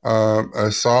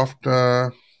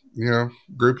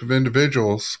 group of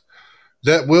individuals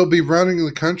that will be running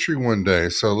the country one day.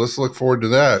 So let's look forward to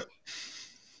that.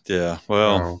 Yeah.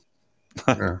 Well,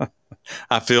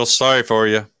 I feel sorry for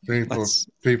you. People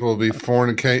will be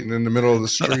fornicating in the middle of the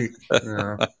street.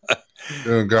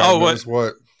 Doing God knows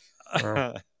what.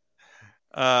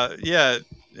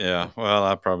 Yeah. Well,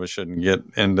 I probably shouldn't get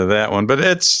into that one, but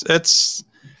in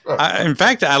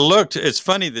fact, I looked. It's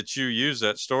funny that you use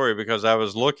that story because I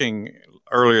was looking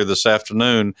earlier this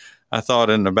afternoon. I thought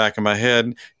in the back of my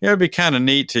head, it'd be kind of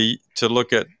neat to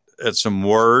look at some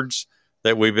words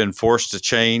that we've been forced to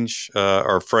change,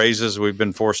 or phrases we've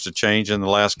been forced to change in the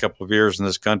last couple of years in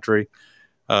this country.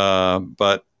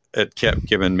 But it kept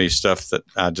giving me stuff that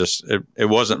it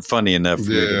wasn't funny enough for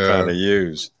me to try to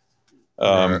use.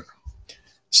 Right.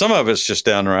 Some of it's just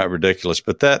downright ridiculous,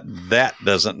 but that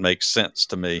doesn't make sense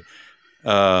to me.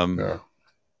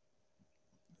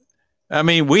 I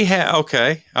mean, we have,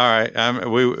 okay, all right.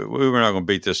 We were not going to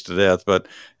beat this to death, but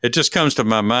it just comes to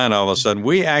my mind all of a sudden.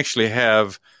 We actually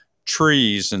have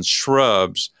trees and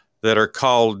shrubs that are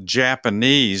called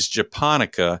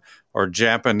Japonica or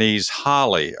Japanese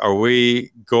holly. Are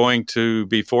we going to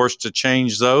be forced to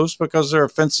change those because they're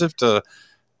offensive to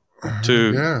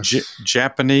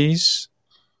Japanese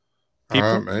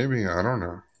people? Maybe. I don't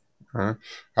know.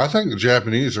 I think the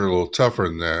Japanese are a little tougher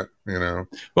than that,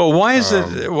 Well, why is it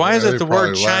the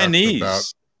word Chinese?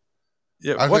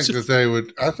 I think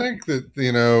that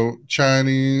the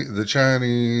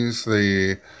Chinese,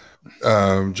 the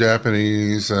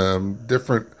Japanese,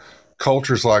 different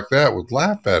cultures like that would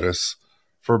laugh at us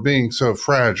for being so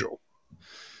fragile.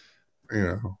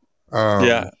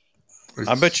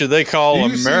 I bet you they call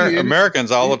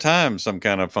Americans all the time some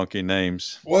kind of funky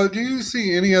names. Well, do you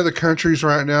see any other countries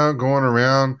right now going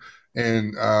around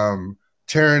and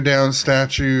tearing down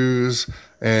statues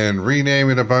and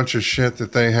renaming a bunch of shit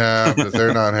that they have that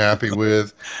they're not happy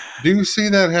with? Do you see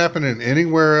that happening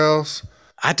anywhere else?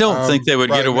 I don't think they would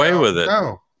get away with it.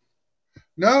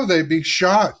 No, they'd be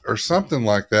shot or something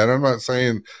like that. I'm not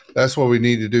saying that's what we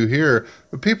need to do here,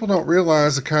 but people don't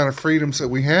realize the kind of freedoms that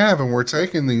we have, and we're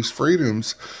taking these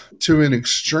freedoms to an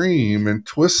extreme and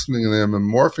twisting them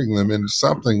and morphing them into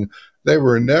something they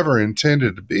were never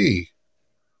intended to be.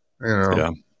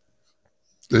 We're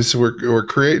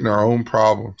creating our own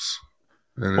problems.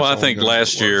 Well, I think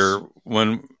last year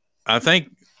when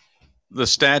the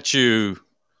statue,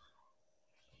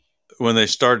 when they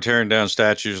started tearing down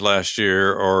statues last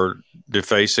year or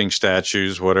defacing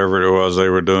statues, whatever it was they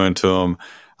were doing to them,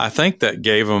 I think that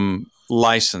gave them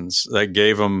license. That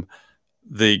gave them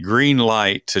the green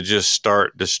light to just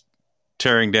start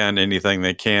tearing down anything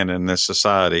they can in this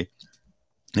society.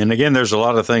 And again, there's a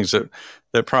lot of things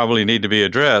that probably need to be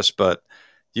addressed, but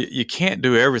you can't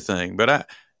do everything. But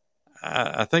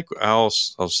I think I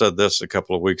also said this a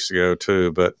couple of weeks ago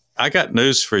too, but I got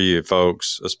news for you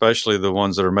folks, especially the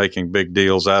ones that are making big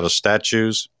deals out of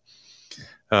statues.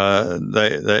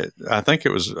 I think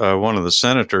it was one of the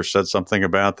senators said something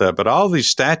about that, but all these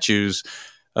statues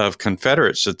of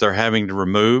Confederates that they're having to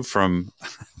remove from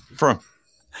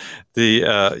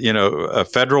the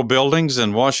federal buildings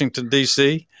in Washington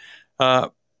D.C.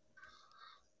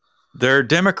 They're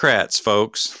Democrats,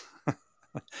 folks.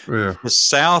 Yeah. The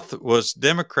South was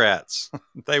Democrats.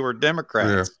 They were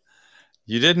Democrats. Yeah.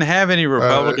 You didn't have any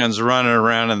Republicans running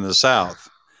around in the South.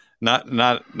 Not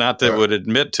that would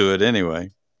admit to it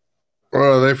anyway.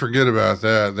 Well, they forget about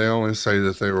that. They only say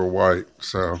that they were white.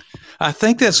 So I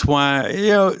think that's why,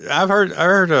 I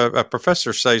heard a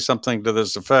professor say something to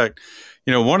this effect.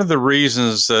 One of the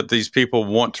reasons that these people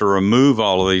want to remove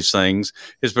all of these things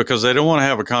is because they don't want to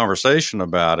have a conversation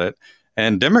about it.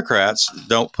 And Democrats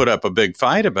don't put up a big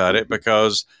fight about it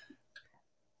because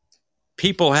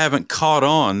people haven't caught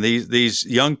on. These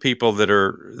young people that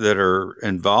are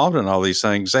involved in all these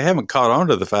things, they haven't caught on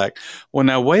to the fact, well,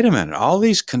 now, wait a minute, all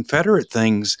these Confederate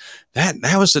things, that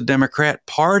was the Democrat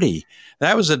Party.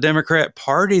 That was the Democrat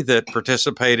Party that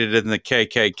participated in the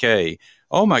KKK.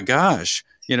 Oh, my gosh,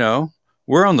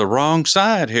 we're on the wrong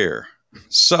side here.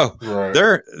 So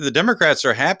the Democrats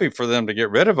are happy for them to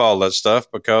get rid of all that stuff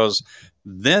because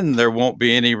then there won't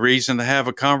be any reason to have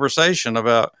a conversation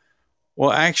about,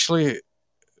 well, actually,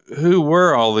 who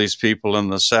were all these people in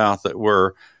the South that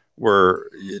were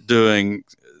doing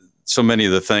so many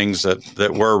of the things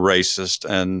that were racist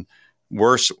and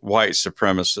worse white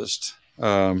supremacist?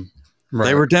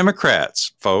 They were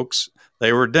Democrats, folks.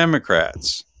 They were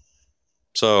Democrats.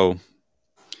 So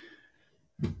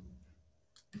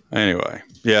anyway,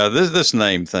 yeah, this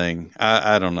name thing,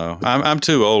 I don't know. I'm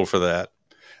too old for that.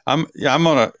 I'm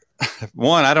gonna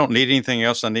I don't need anything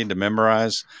else I need to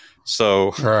memorize.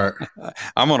 So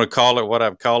I'm going to call it what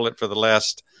I've called it for the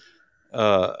last,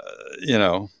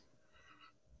 so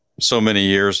many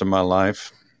years of my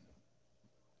life.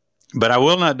 But I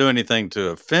will not do anything to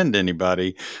offend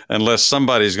anybody unless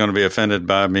somebody's going to be offended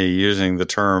by me using the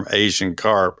term Asian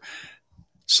carp.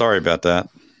 Sorry about that.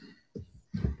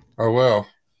 Oh, well.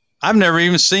 I've never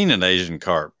even seen an Asian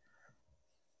carp.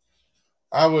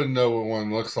 I wouldn't know what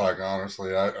one looks like,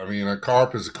 honestly. I mean, a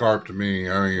carp is a carp to me.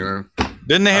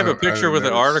 Didn't they have a picture with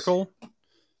an article?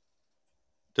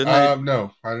 Didn't they?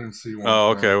 No, I didn't see one. Oh,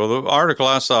 okay. Well, the article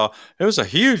I saw, it was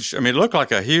it looked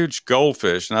like a huge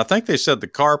goldfish. And I think they said the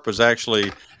carp was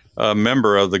actually a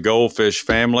member of the goldfish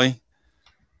family.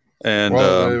 And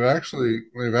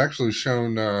they've actually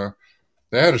shown,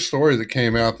 they had a story that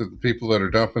came out that the people that are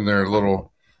dumping their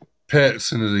little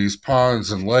pets into these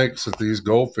ponds and lakes, that these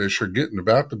goldfish are getting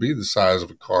about to be the size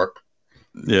of a carp.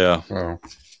 Yeah. So.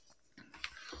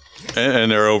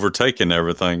 And they're overtaking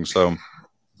everything. So,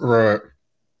 right.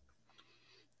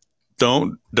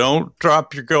 Don't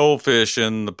drop your goldfish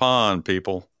in the pond,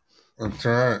 people. That's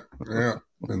right. Yeah,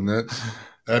 and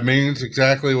that means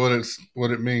exactly what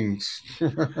it means.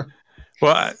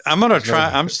 Well, I'm going to try.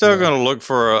 I'm still going to look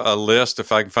for a list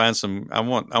if I can find some. I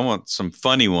want some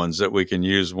funny ones that we can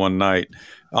use one night.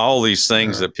 All these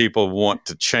things that people want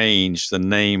to change the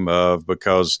name of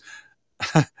because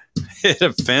it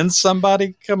offends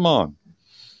somebody. Come on.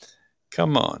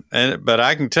 But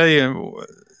I can tell you,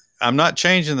 I'm not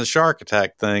changing the shark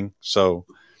attack thing. So,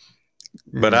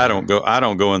 but I don't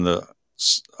go in the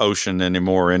ocean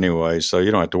anymore anyway. So you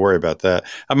don't have to worry about that.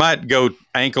 I might go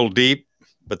ankle deep,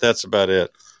 but that's about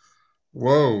it.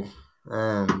 Whoa.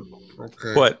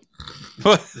 Okay. What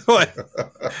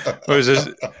was this?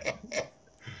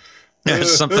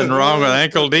 Is something wrong with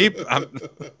ankle deep?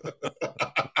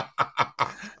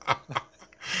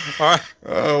 All right.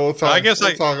 We'll talk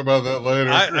about that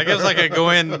later. I guess I could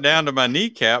go down to my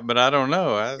kneecap, but I don't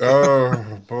know.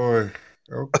 Oh boy.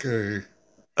 Okay.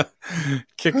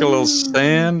 Kick a little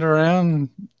sand around.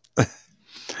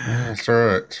 That's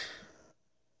right.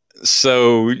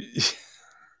 So,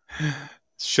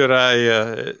 should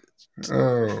I?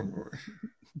 Oh boy.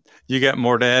 You got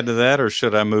more to add to that, or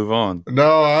should I move on?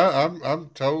 No, I'm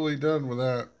totally done with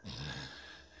that.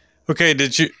 Okay. Do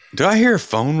I hear a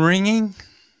phone ringing?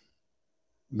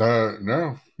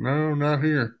 No, not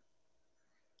here.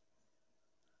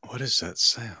 What is that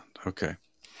sound? Okay.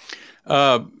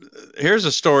 Here's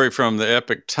a story from the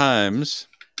Epoch Times.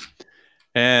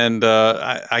 And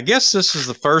I guess this is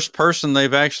the first person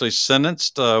they've actually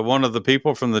sentenced, one of the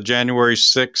people from the January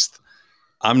 6th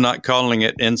I'm not calling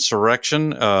it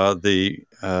insurrection. The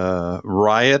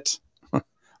riot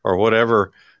or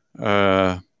whatever,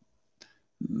 the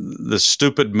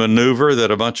stupid maneuver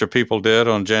that a bunch of people did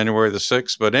on January the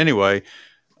 6th. But anyway,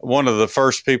 one of the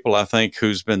first people, I think,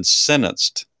 who's been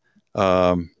sentenced.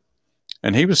 And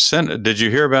he was sentenced. Did you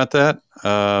hear about that?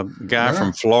 Guy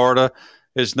from Florida.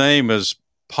 His name is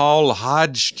Paul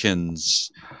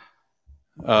Hodgkins.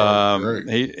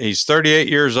 He's 38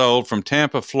 years old, from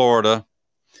Tampa, Florida.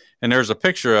 And there's a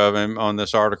picture of him on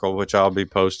this article, which I'll be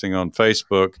posting on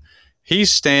Facebook.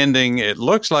 He's standing, it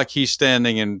looks like he's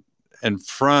standing in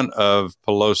front of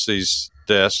Pelosi's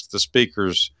desk, the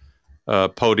speaker's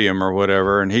podium or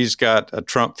whatever, and he's got a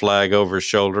Trump flag over his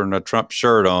shoulder and a Trump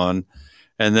shirt on.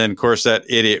 And then, of course, that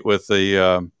idiot with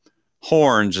the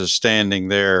horns is standing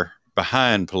there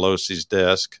behind Pelosi's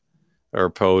desk or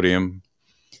podium,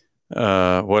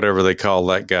 whatever they call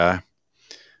that guy.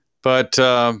 But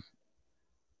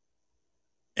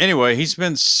anyway, he's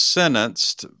been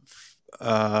sentenced.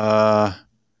 Let's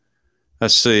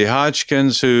see,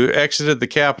 Hodgkins, who exited the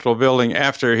Capitol building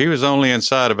after he was only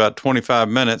inside about 25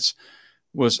 minutes,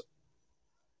 was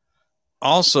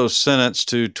also sentenced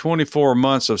to 24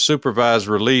 months of supervised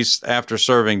release after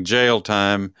serving jail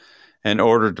time and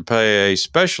ordered to pay a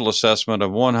special assessment of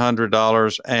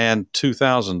 $100 and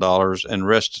 $2,000 in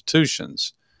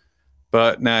restitutions.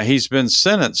 But now he's been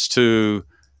sentenced to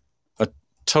a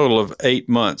total of 8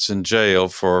 months in jail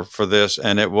for this,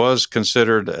 and it was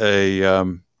considered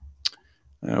a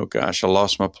oh gosh, I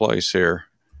lost my place here.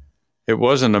 It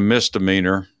wasn't a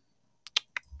misdemeanor.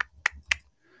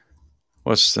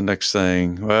 What's the next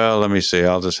thing? Well, let me see.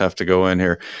 I'll just have to go in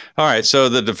here. All right. So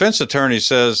the defense attorney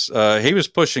says he was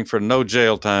pushing for no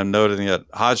jail time, noting that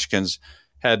Hodgkins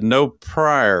had no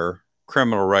prior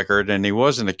criminal record and he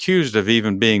wasn't accused of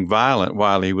even being violent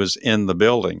while he was in the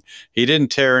building. He didn't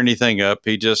tear anything up.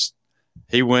 He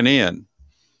went in.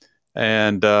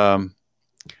 And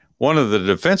one of the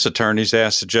defense attorneys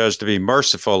asked the judge to be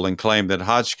merciful and claimed that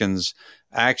Hodgkins'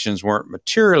 actions weren't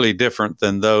materially different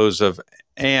than those of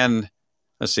Anna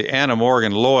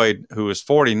Morgan Lloyd, who was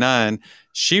 49.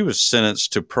 She was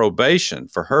sentenced to probation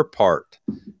for her part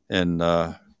in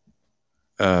the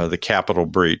Capitol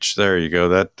breach. There you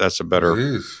go. That's a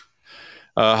better.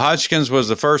 Hodgkins was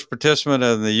the first participant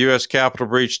in the U.S. Capitol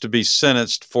breach to be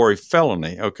sentenced for a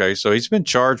felony. Okay, so he's been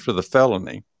charged with a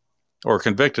felony or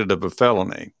convicted of a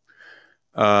felony.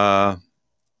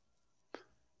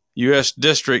 U.S.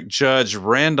 District Judge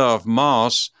Randolph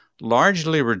Moss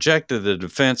largely rejected the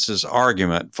defense's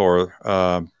argument for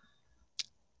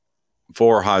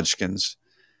Hodgkins.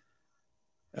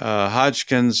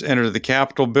 Hodgkins entered the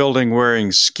Capitol building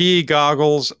wearing ski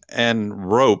goggles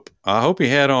and rope. I hope he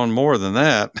had on more than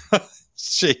that.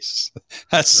 Jeez,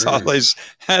 that's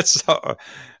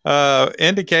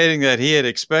indicating that he had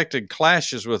expected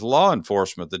clashes with law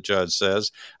enforcement, the judge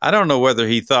says. I don't know whether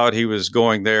he thought he was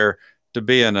going there to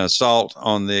be an assault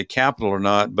on the Capitol or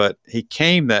not, but he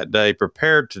came that day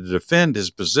prepared to defend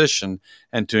his position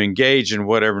and to engage in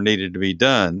whatever needed to be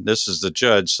done. This is the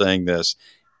judge saying this,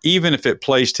 even if it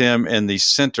placed him in the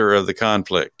center of the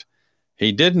conflict.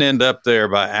 He didn't end up there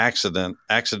by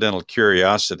accidental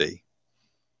curiosity.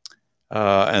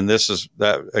 And this is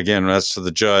that again, that's to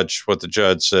the judge, what the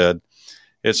judge said.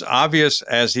 It's obvious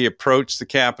as he approached the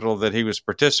Capitol that he was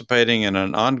participating in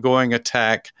an ongoing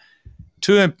attack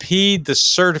to impede the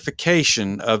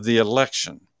certification of the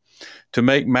election. To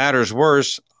make matters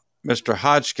worse, Mr.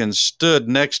 Hodgkins stood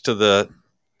next to the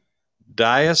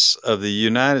dais of the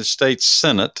United States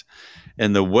Senate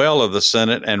in the well of the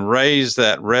Senate and raised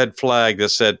that red flag that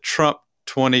said Trump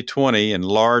 2020 in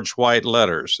large white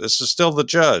letters. This is still the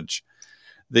judge.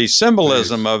 The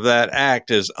symbolism of that act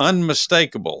is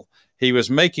unmistakable. He was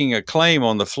making a claim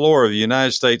on the floor of the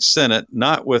United States Senate,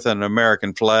 not with an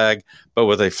American flag, but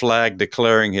with a flag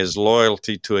declaring his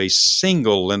loyalty to a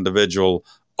single individual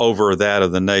over that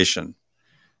of the nation.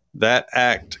 That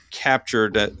act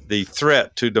captured the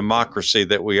threat to democracy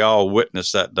that we all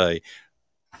witnessed that day.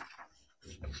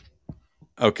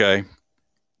 Okay.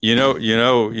 You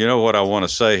know what I want to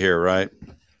say here, right?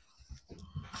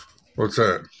 What's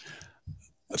that?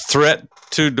 Threat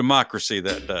to democracy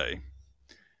that day.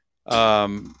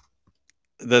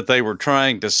 That they were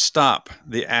trying to stop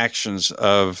the actions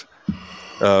of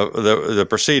the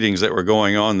proceedings that were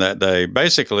going on that day.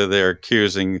 Basically, they're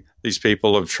accusing these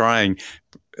people of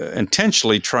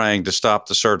intentionally trying to stop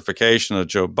the certification of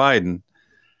Joe Biden.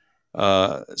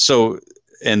 So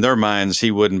in their minds, he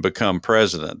wouldn't become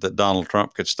president, that Donald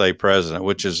Trump could stay president,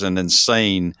 which is an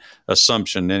insane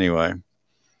assumption anyway.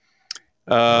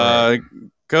 Right.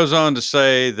 Goes on to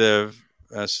say the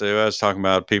I was talking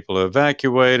about people who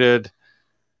evacuated.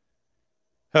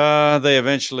 They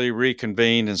eventually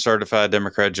reconvened and certified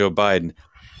Democrat Joe Biden.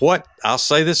 I'll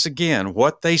say this again,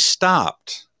 what they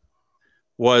stopped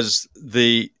was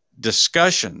the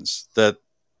discussions that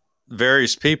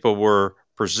various people were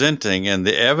presenting and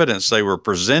the evidence they were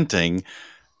presenting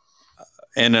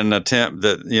in an attempt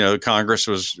that, Congress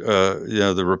was,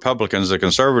 the Republicans, the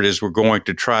conservatives were going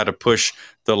to try to push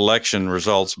the election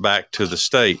results back to the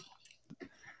state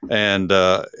and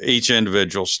each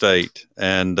individual state.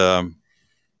 And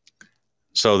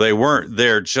so they weren't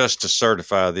there just to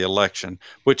certify the election,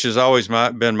 which has always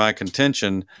been my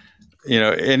contention.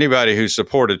 Anybody who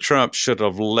supported Trump should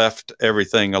have left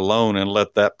everything alone and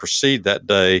let that proceed that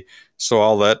day. So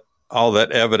all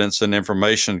that evidence and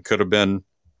information could have been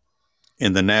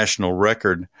in the national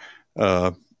record,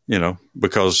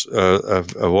 because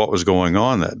of what was going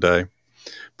on that day.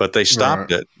 But they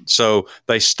stopped it. So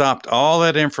they stopped all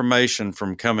that information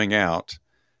from coming out.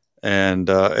 And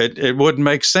it wouldn't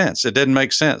make sense. It didn't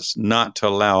make sense not to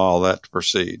allow all that to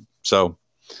proceed. So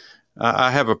I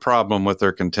have a problem with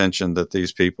their contention that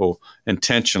these people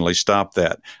intentionally stopped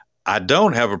that. I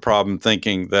don't have a problem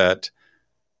thinking that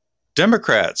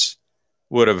Democrats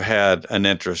would have had an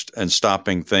interest in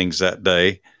stopping things that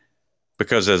day,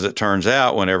 because as it turns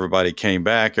out, when everybody came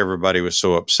back, everybody was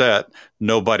so upset,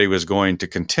 nobody was going to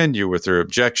continue with their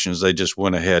objections. They just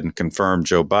went ahead and confirmed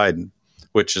Joe Biden,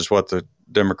 which is what the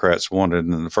Democrats wanted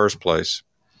in the first place.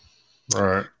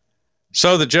 Right.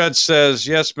 So the judge says,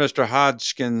 yes, Mr.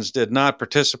 Hodgkins did not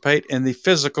participate in the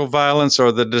physical violence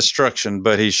or the destruction,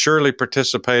 but he surely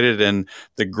participated in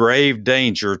the grave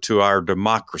danger to our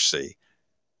democracy.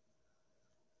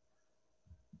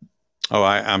 Oh,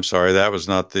 I'm sorry. That was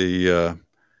not the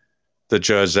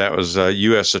judge. That was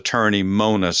U.S. Attorney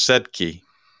Mona Sedke.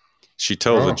 She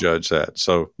told the judge that.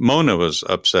 So Mona was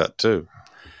upset too.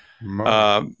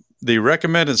 The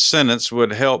recommended sentence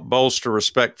would help bolster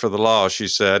respect for the law, she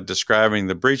said, describing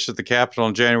the breach of the Capitol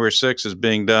on January 6 as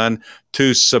being done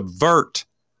to subvert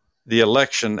the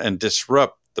election and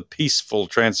disrupt the peaceful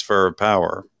transfer of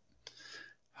power.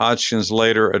 Hodgkins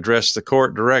later addressed the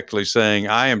court directly, saying,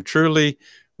 I am truly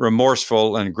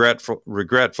remorseful and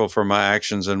regretful for my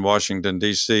actions in Washington,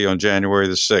 D.C. on January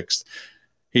the 6th.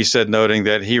 He said, noting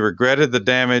that he regretted the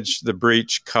damage the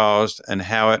breach caused and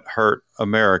how it hurt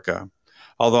America.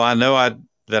 Although I know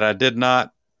that I did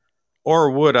not, or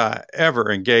would I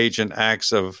ever engage in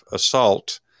acts of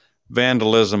assault,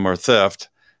 vandalism, or theft,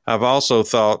 I've also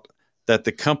thought that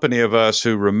the company of us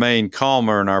who remained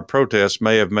calmer in our protests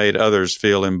may have made others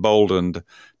feel emboldened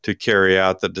to carry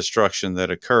out the destruction that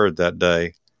occurred that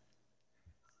day.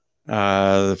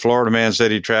 The Florida man said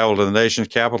he traveled to the nation's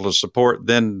capital to support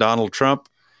then Donald Trump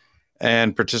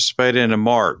and participated in a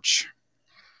march.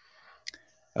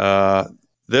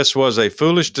 This was a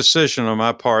foolish decision on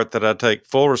my part that I take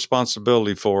full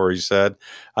responsibility for, he said.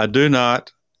 I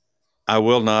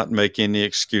will not make any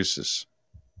excuses.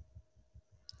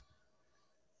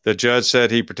 The judge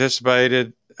said he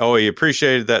appreciated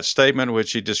that statement,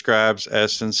 which he describes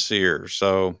as sincere.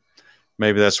 So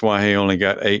maybe that's why he only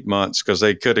got 8 months, because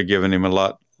they could have given him a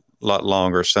lot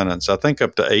longer sentence. I think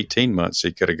up to 18 months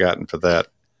he could have gotten for that.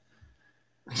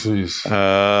 Jeez.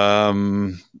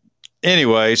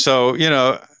 Anyway, so,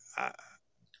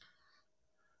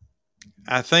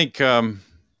 I think it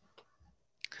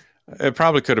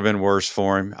probably could have been worse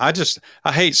for him. I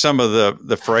hate some of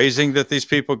the phrasing that these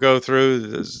people go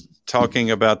through, talking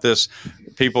about this.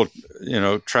 People,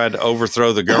 tried to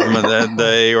overthrow the government that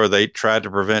day, or they tried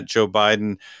to prevent Joe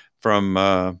Biden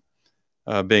from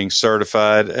being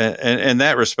certified. And in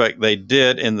that respect, they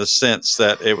did, in the sense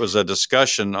that it was a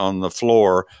discussion on the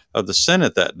floor of the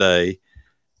Senate that day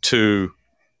to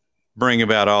bring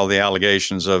about all the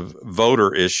allegations of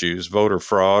voter issues, voter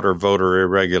fraud or voter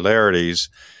irregularities.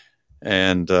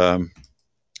 And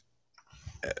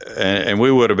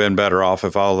we would have been better off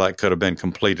if all that could have been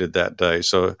completed that day.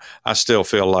 So I still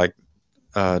feel like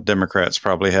Democrats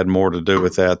probably had more to do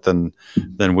with that than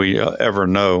we ever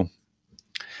know.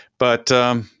 But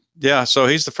so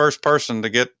he's the first person to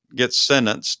get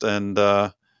sentenced, and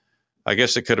I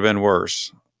guess it could have been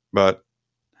worse. But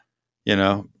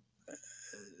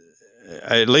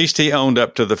at least he owned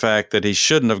up to the fact that he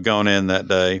shouldn't have gone in that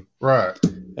day. Right.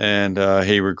 And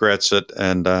he regrets it.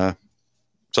 And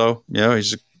so,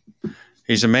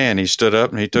 he's a man. He stood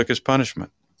up and he took his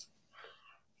punishment.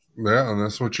 Yeah, and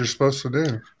that's what you're supposed to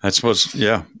do.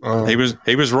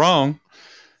 He was wrong,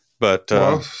 but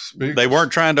they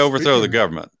weren't trying to overthrow the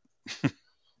government.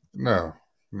 No.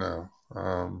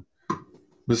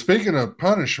 But speaking of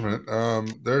punishment,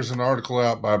 there's an article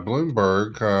out by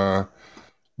Bloomberg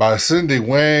by Cindy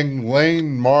Wang,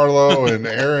 Lane Marlowe, and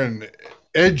Aaron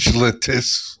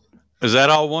Edgelitis. Is that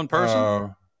all one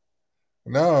person?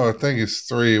 No, I think it's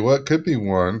three. Well, it could be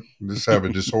one. Just have a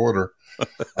disorder.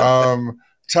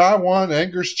 Taiwan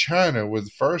angers China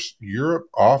with first Europe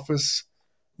office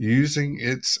using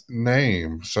its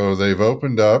name. So they've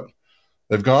opened up.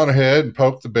 They've gone ahead and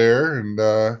poked the bear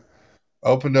and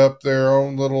opened up their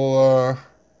own little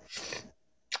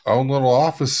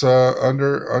office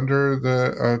under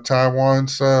the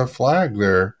Taiwan's flag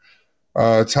there.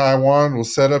 Taiwan will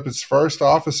set up its first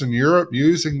office in Europe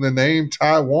using the name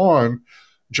Taiwan,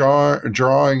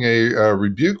 drawing a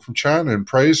rebuke from China and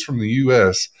praise from the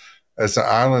U.S. as the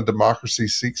island democracy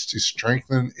seeks to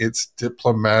strengthen its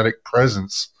diplomatic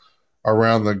presence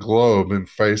around the globe in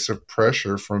face of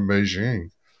pressure from Beijing.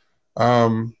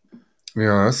 That's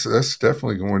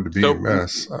definitely going to be a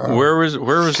mess. Where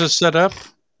was this set up?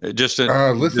 Just at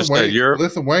Europe?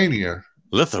 Lithuania.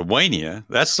 Lithuania?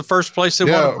 That's the first place they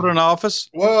want to put an office?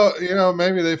 Well,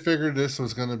 maybe they figured this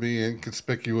was going to be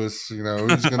inconspicuous.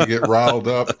 Who's going to get riled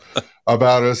up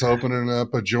about us opening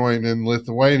up a joint in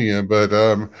Lithuania? But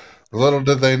little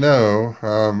did they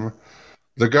know,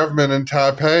 the government in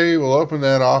Taipei will open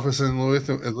that office in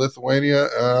Lithuania.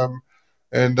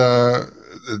 And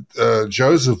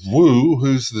Joseph Wu,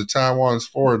 who's the Taiwan's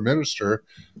foreign minister,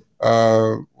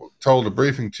 told a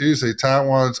briefing Tuesday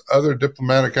Taiwan's other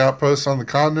diplomatic outposts on the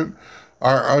continent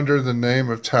are under the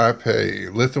name of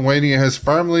Taipei. Lithuania has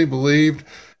firmly believed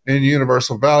in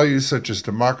universal values such as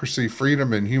democracy,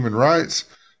 freedom, and human rights,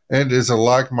 and is a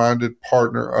like-minded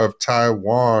partner of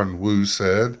Taiwan, Wu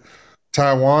said.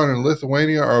 Taiwan and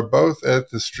Lithuania are both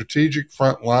at the strategic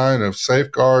front line of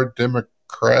safeguard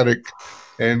democratic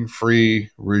and free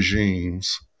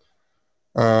regimes.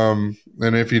 And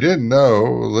if you didn't know,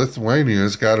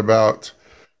 Lithuania's got about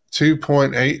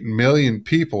 2.8 million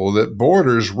people that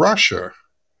borders Russia,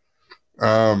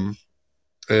 and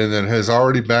that has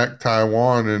already backed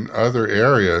Taiwan in other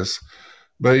areas.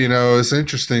 But, it's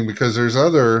interesting because there's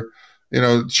other,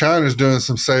 China's doing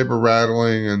some saber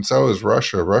rattling, and so is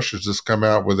Russia. Russia's just come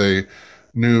out with a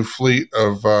new fleet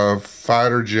of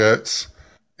fighter jets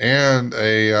and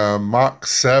a Mach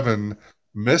 7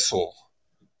 missile.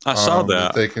 I saw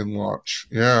that they can launch.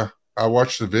 Yeah, I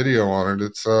watched the video on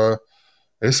it.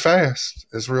 It's fast.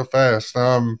 It's real fast.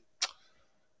 But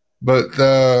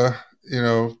the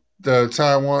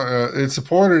Taiwan it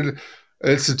supported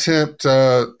its attempt.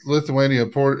 Lithuania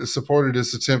supported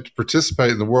its attempt to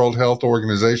participate in the World Health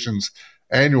Organization's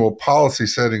annual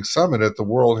policy-setting summit at the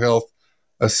World Health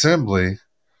Assembly,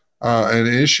 an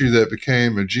issue that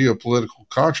became a geopolitical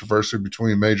controversy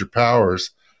between major powers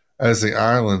as the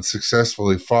island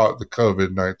successfully fought the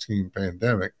COVID-19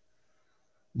 pandemic.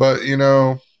 But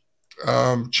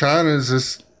China's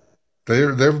just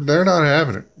they're not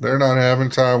having it. They're not having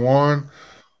Taiwan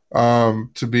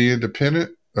to be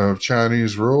independent of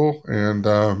Chinese rule, and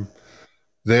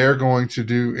they're going to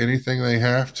do anything they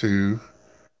have to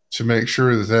make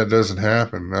sure that doesn't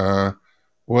happen.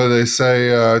 What they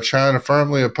say, China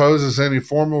firmly opposes any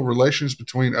formal relations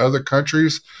between other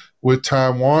countries with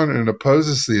Taiwan and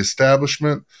opposes the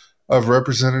establishment of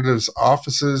representatives'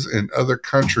 offices in other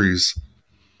countries,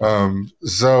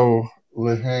 Zhou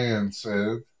Lihan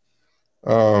said.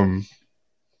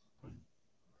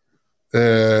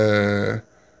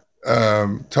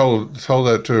 Told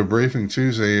that to a briefing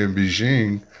Tuesday in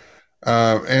Beijing.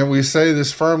 And we say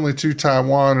this firmly to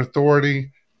Taiwan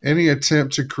Authority. Any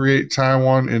attempt to create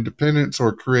Taiwan independence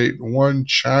or create one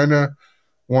China,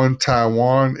 one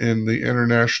Taiwan in the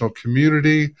international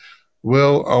community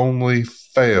will only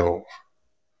fail.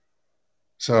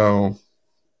 So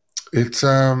it's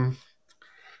a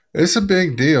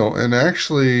big deal. And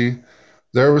actually,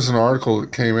 there was an article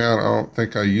that came out. I don't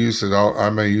think I used it.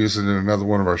 I may use it in another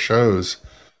one of our shows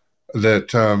that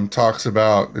talks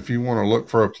about if you want to look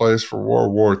for a place for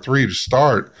World War III to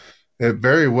start, it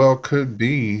very well could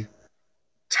be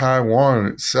Taiwan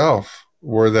itself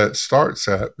where that starts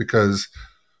at, because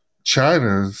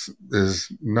China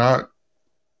is not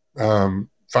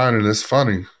finding this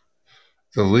funny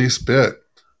the least bit.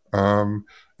 And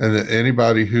that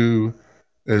anybody who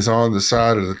is on the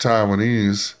side of the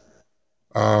Taiwanese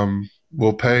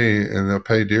will pay, and they'll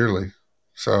pay dearly.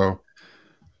 So,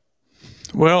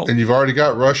 well, and you've already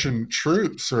got Russian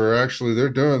troops, or actually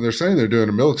they're saying they're doing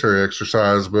a military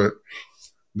exercise, but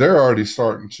they're already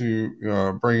starting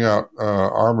to bring out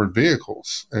armored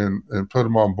vehicles and put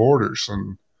them on borders,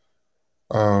 and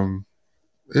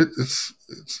it's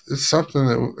something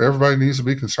that everybody needs to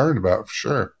be concerned about for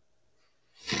sure.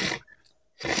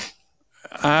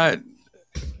 I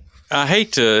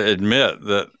hate to admit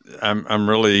that I'm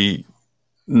really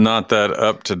not that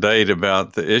up to date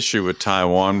about the issue with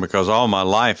Taiwan, because all my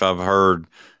life I've heard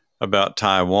about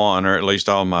Taiwan, or at least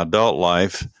all my adult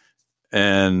life,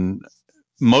 and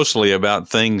mostly about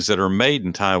things that are made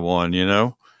in Taiwan.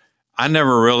 I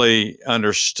never really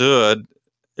understood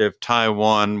if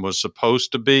Taiwan was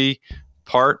supposed to be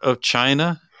part of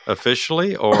China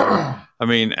officially, or I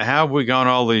mean, how have we gone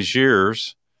all these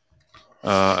years?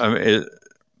 I mean,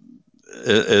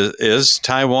 is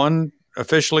Taiwan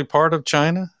officially part of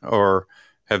China, or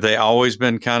have they always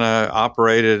been kind of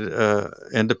operated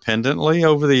independently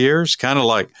over the years, kind of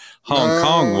like Hong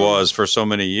Kong was for so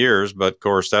many years? But of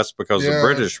course, that's because the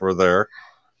British were there.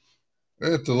 I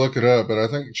have to look it up, but I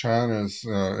think China's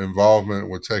involvement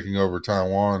with taking over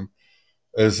Taiwan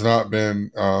has not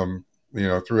been,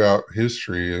 throughout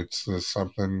history. It's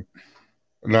something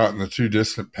not in the too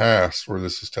distant past where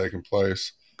this has taken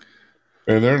place,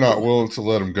 and they're not willing to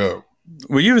let them go.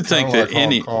 Well, you would think that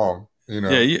Hong Kong,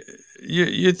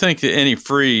 you'd think that any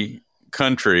free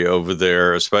country over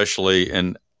there, especially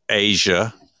in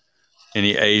Asia,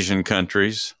 any Asian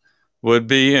countries, would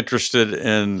be interested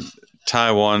in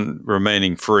Taiwan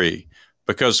remaining free.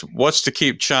 Because what's to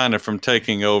keep China from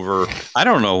taking over? I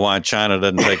don't know why China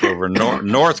doesn't take over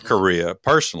North Korea,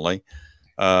 personally.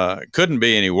 It couldn't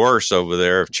be any worse over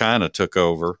there if China took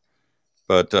over.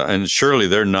 But and surely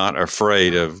they're not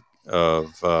afraid of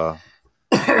a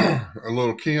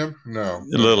little Kim? No.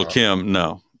 Little Kim,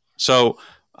 no. So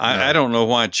I don't know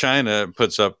why China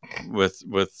puts up with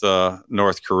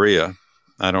North Korea.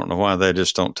 I don't know why they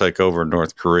just don't take over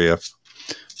North Korea.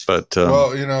 But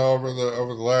over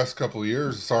the last couple of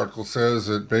years, this article says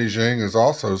that Beijing has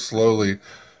also slowly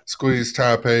squeezed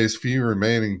Taipei's few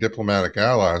remaining diplomatic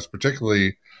allies,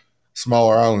 particularly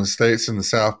smaller island states in the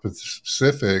South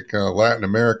Pacific, Latin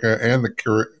America, and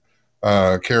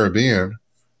the Caribbean.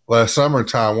 Last summer,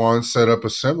 Taiwan set up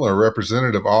a similar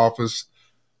representative office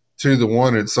to the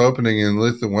one it's opening in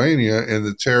Lithuania in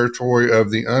the territory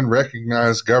of the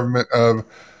unrecognized government of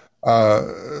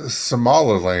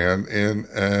Somaliland in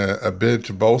a bid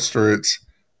to bolster its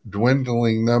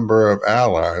dwindling number of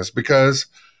allies, because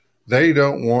they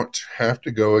don't want to have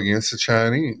to go against the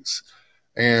Chinese.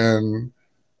 And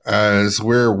as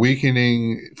we're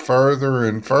weakening further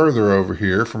and further over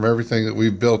here from everything that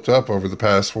we've built up over the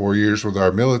past 4 years with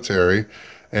our military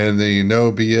and the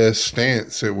no BS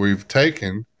stance that we've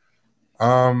taken,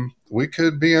 we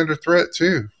could be under threat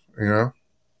too.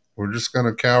 We're just going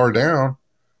to cower down.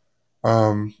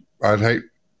 I'd hate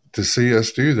to see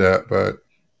us do that, but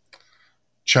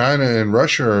China and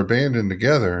Russia are banding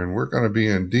together, and we're going to be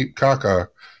in deep caca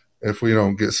if we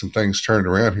don't get some things turned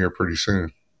around here pretty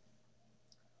soon.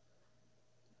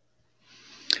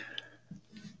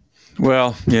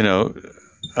 Well,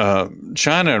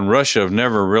 China and Russia have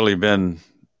never really been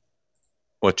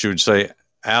what you would say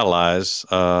allies.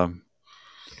 And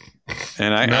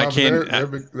I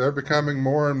can't. They're becoming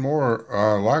more and more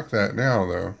like that now,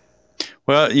 though.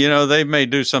 Well, they may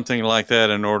do something like that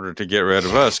in order to get rid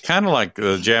of us, kind of like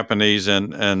the Japanese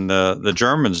and the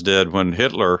Germans did when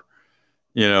Hitler,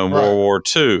 World War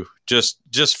II,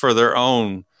 just for their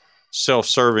own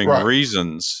self-serving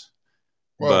reasons.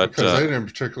 Well, because they didn't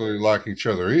particularly like each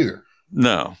other either.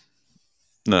 No.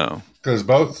 Because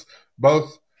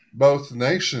both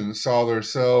nations saw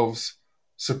themselves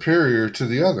superior to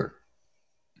the other.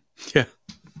 Yeah,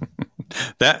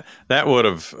 that would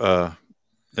have.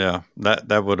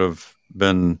 That would have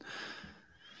been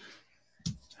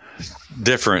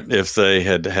different if they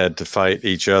had to fight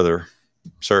each other,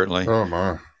 certainly. Oh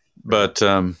my! But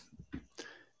well,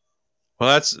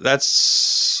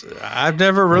 that's I've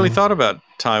never really thought about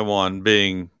Taiwan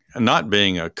not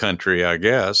being a country, I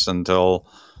guess, until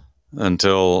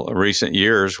recent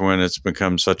years when it's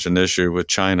become such an issue with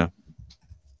China.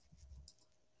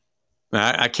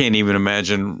 I can't even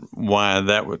imagine why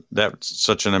that's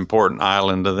such an important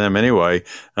island to them anyway,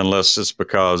 unless it's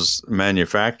because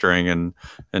manufacturing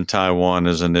in Taiwan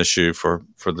is an issue for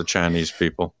the Chinese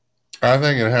people. I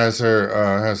think it has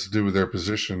to do with their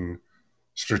position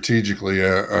strategically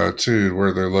too,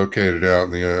 where they're located out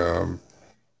in the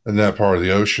in that part of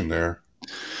the ocean there.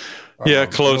 Yeah,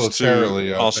 close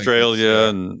to Australia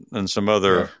and some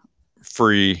other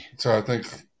free. So I think.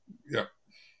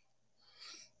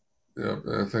 Yeah,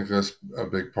 I think that's a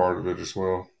big part of it as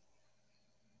well.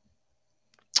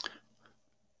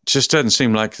 Just doesn't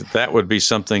seem like that would be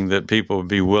something that people would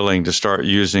be willing to start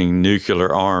using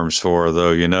nuclear arms for,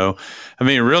 though, I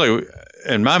mean, really,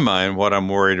 in my mind, what I'm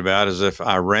worried about is if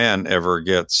Iran ever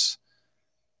gets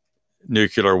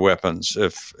nuclear weapons,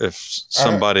 if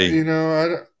somebody...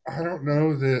 I don't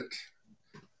know that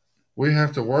we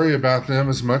have to worry about them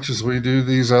as much as we do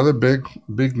these other big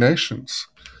nations.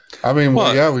 I mean, well,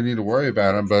 Well, yeah, we need to worry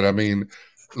about them, but I mean,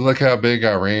 look how big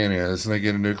Iran is, and they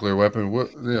get a nuclear weapon.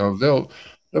 They'll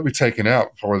be taken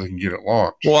out before they can get it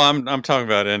launched. I'm talking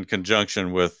about in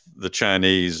conjunction with the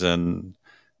Chinese and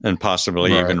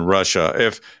possibly Right. even Russia.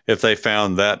 If they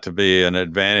found that to be an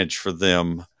advantage for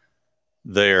them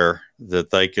there, that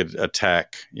they could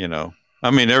attack,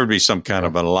 I mean, there would be some kind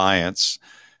of alliance,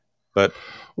 but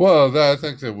Well, I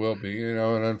think there will be,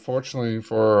 and unfortunately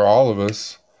for all of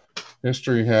us,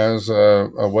 history has a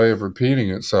way of repeating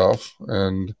itself,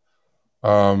 and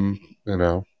um, you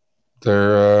know,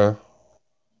 there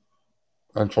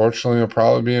unfortunately will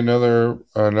probably be another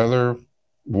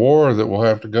war that we'll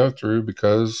have to go through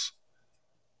because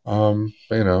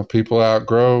people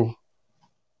outgrow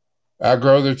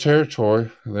their territory.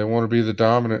 They want to be the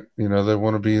dominant. They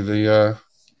want to be the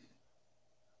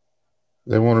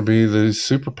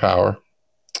superpower,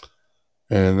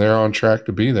 and they're on track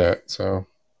to be that. So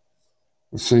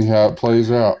we'll see how it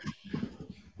plays out.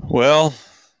 well,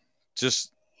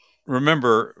 just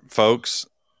remember, folks,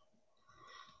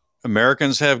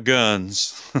 Americans have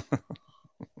guns.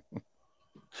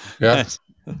 Yeah.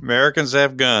 Americans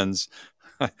have guns.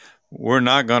 We're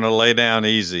not going to lay down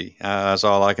easy. That's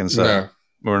all I can say. No.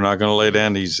 We're not going to lay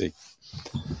down easy.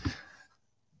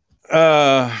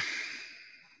 Okie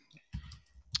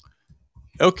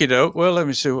doke. Well, let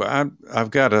me see.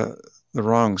 I've got the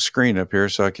wrong screen up here,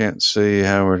 so I can't see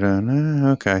how we're doing.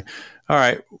 Okay. All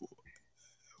right.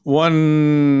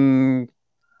 One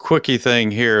quickie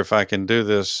thing here, if I can do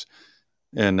this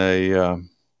in a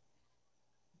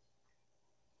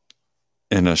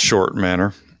short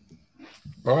manner.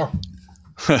 Oh.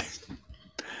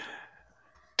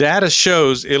 Data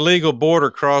shows illegal border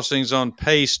crossings on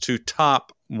pace to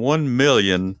top 1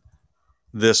 million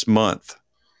this month.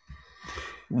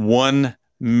 1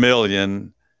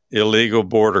 million illegal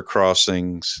border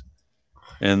crossings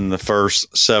in the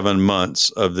first 7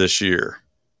 months of this year.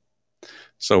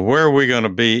 So where are we going to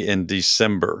be in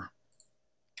December?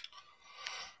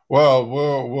 Well,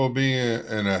 we'll be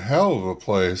in a hell of a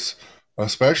place,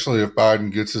 especially if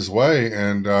Biden gets his way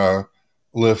and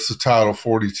lifts the Title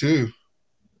 42.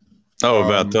 Oh,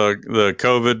 about the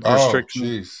COVID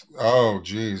restrictions? Oh,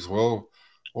 geez. We'll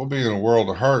be in a world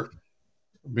of hurt.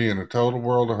 Be in a total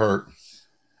world of hurt.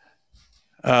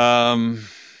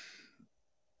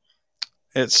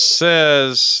 It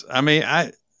says, I mean,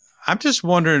 I'm just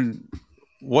wondering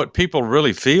what people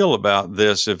really feel about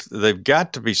this, if they've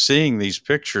got to be seeing these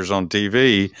pictures on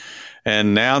TV,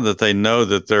 and now that they know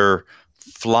that they're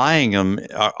flying them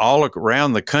all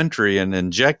around the country and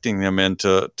injecting them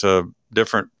into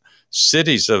different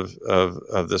cities of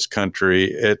this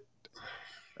country,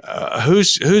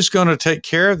 who's going to take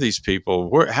care of these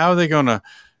people? How are they going to?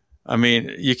 I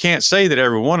mean, you can't say that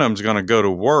every one of them is going to go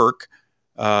to work.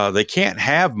 They can't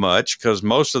have much because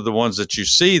most of the ones that you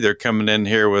see, they're coming in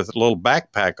here with a little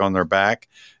backpack on their back,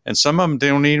 and some of them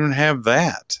don't even have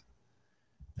that.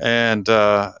 And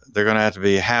they're going to have to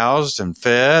be housed and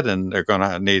fed, and they're going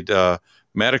to need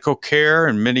medical care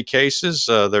in many cases.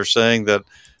 They're saying that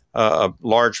a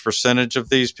large percentage of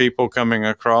these people coming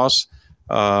across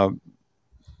have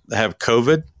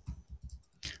COVID.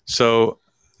 So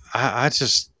I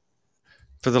just,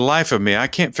 for the life of me, I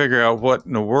can't figure out what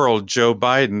in the world Joe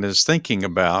Biden is thinking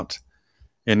about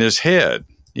in his head,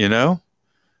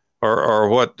 or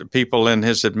what people in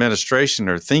his administration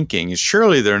are thinking.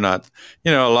 Surely they're not,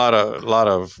 a lot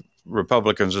of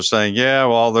Republicans are saying, yeah,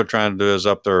 well, all they're trying to do is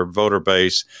up their voter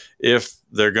base if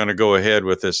they're going to go ahead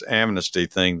with this amnesty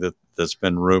thing that's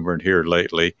been rumored here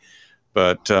lately.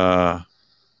 But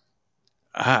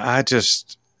I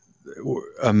just,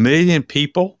 1 million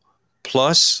people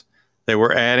plus they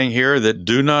were adding here that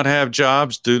do not have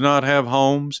jobs, do not have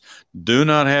homes, do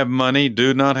not have money,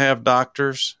 do not have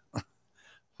doctors.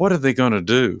 What are they going to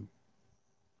do?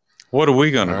 What are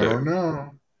we going to do? I don't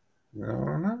know.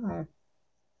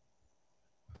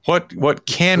 What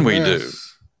can we do?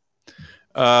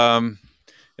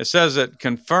 It says that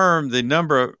confirmed the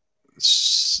number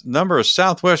of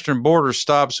southwestern border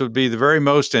stops would be the very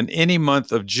most in any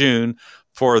month of June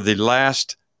for the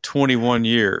last 21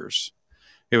 years.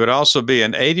 It would also be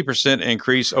an 80%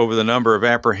 increase over the number of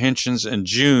apprehensions in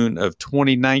June of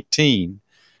 2019,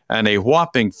 and a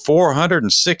whopping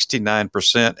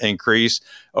 469% increase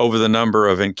over the number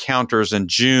of encounters in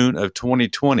June of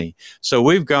 2020. So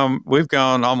we've gone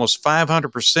almost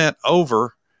 500%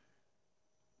 over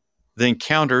the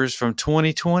encounters from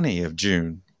 2020 of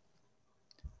June.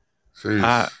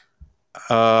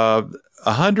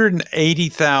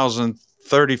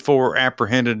 180,034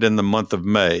 apprehended in the month of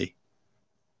May.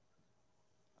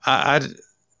 I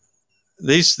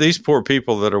these poor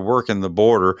people that are working the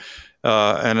border,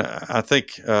 and I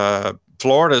think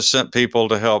Florida sent people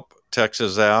to help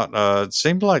Texas out. It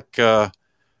seemed like I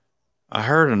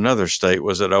heard another state.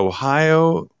 Was it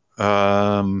Ohio?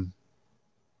 I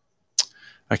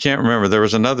can't remember. There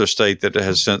was another state that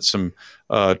has sent some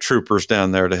troopers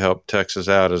down there to help Texas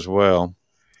out as well.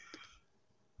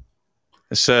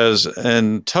 It says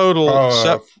in total.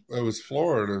 It was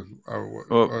Florida.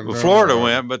 Florida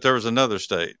went, but there was another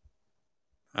state.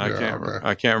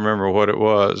 I can't remember what it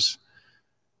was.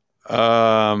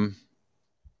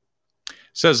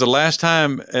 Says the last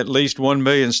time at least 1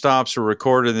 million stops were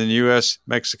recorded in the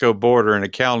U.S.-Mexico border in a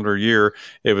calendar year,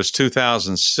 it was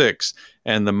 2006,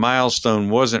 and the milestone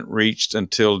wasn't reached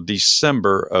until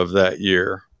December of that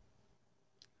year.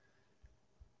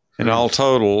 In all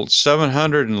total,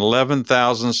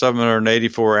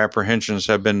 711,784 apprehensions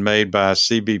have been made by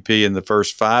CBP in the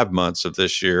first 5 months of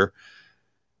this year.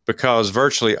 Because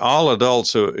virtually all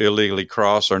adults who illegally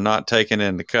cross are not taken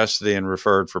into custody and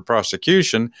referred for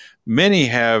prosecution, many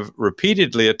have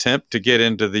repeatedly attempted to get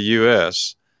into the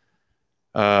U.S.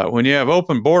 When you have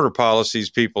open border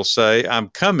policies, people say, I'm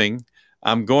coming,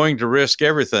 I'm going to risk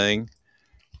everything.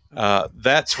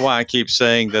 That's why I keep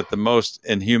saying that the most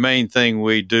inhumane thing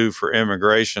we do for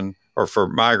immigration or for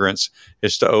migrants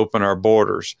is to open our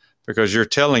borders. Because you're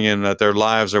telling them that their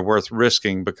lives are worth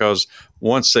risking because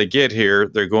once they get here,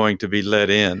 they're going to be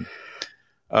let in.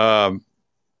 In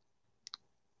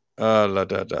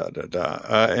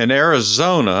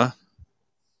Arizona,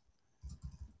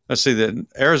 let's see, the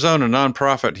Arizona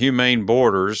nonprofit Humane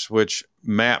Borders, which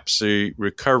maps the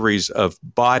recoveries of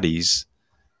bodies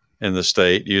in the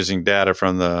state using data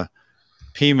from the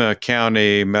Pima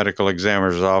County Medical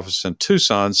Examiner's Office in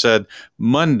Tucson, said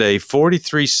Monday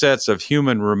 43 sets of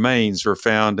human remains were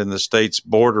found in the state's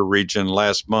border region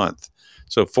last month.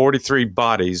 So 43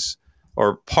 bodies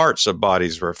or parts of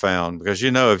bodies were found. Because,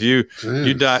 you know, if you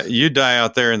die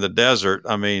out there in the desert,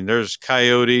 I mean, there's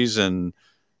coyotes and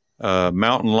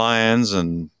mountain lions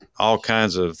and all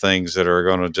kinds of things that are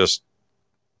going to just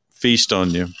feast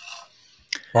on you.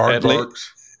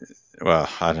 Barks. Well,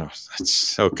 I don't.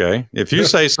 That's okay if you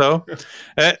say so.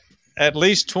 At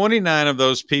least 29 of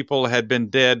those people had been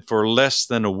dead for less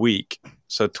than a week.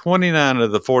 So 29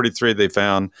 of the 43 they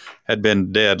found had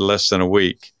been dead less than a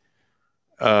week.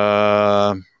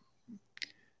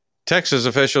 Texas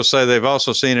officials say they've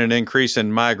also seen an increase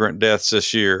in migrant deaths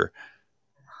this year.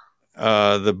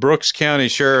 The Brooks County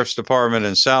Sheriff's Department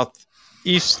in southern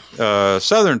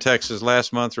Texas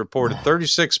last month reported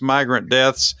 36 migrant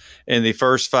deaths in the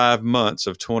first 5 months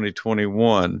of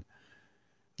 2021.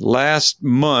 Last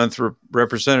month,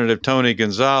 Representative Tony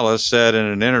Gonzalez said in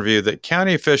an interview that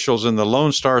county officials in the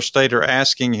Lone Star State are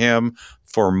asking him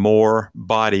for more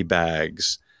body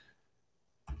bags.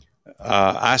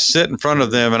 I sit in front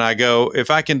of them and I go, if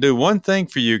I can do one thing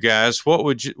for you guys, what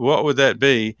would that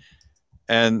be?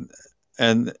 And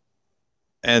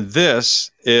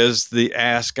this is the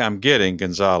ask I'm getting,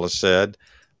 Gonzalez said.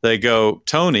 They go,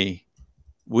 Tony,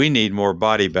 we need more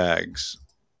body bags.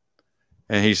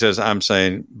 And he says, I'm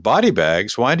saying, body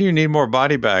bags? Why do you need more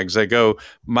body bags? They go,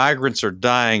 migrants are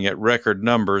dying at record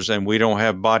numbers and we don't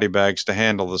have body bags to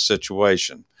handle the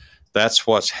situation. That's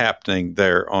what's happening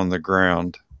there on the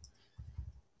ground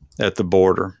at the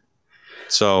border.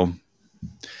 So,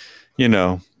 you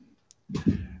know,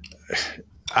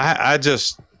 I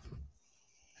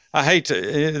hate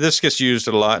to, this gets used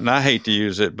a lot and I hate to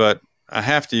use it, but I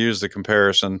have to use the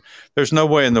comparison. There's no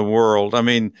way in the world. I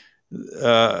mean,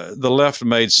 the left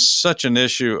made such an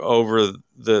issue over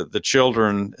the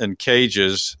children in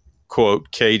cages,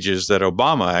 quote, cages that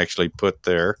Obama actually put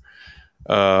there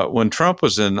when Trump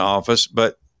was in office.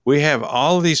 But we have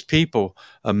all these people,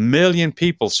 1 million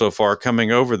people so far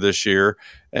coming over this year,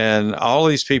 and all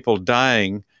these people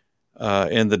dying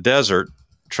in the desert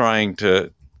trying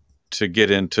to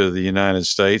get into the United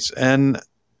States. And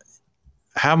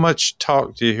how much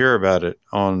talk do you hear about it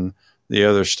on the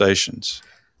other stations?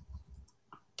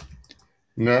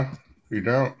 No, you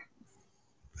don't.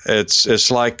 It's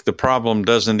like the problem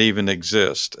doesn't even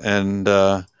exist. And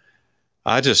I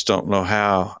just don't know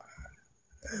how,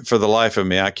 for the life of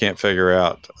me, I can't figure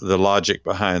out the logic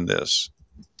behind this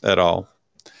at all.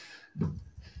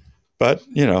 But,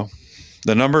 you know,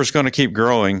 the number is going to keep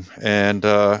growing and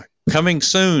coming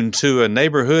soon to a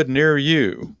neighborhood near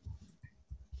you.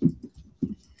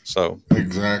 So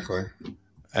exactly.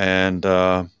 And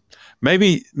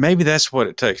maybe that's what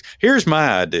it takes. Here's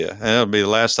my idea, and it'll be the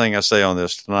last thing I say on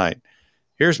this tonight.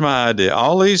 Here's my idea.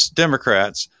 All these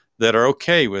Democrats, that are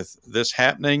okay with this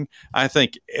happening. I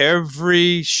think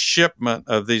every shipment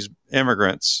of these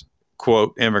immigrants,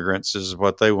 quote, immigrants is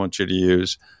what they want you to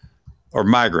use, or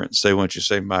migrants, they want you to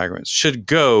say migrants, should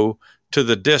go to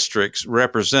the districts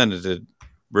represented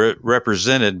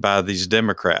by these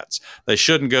Democrats. They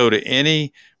shouldn't go to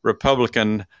any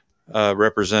Republican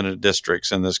represented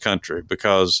districts in this country,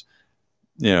 because,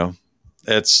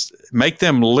 it's make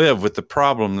them live with the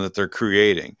problem that they're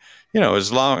creating.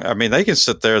 They can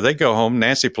sit there, they go home.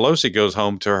 Nancy Pelosi goes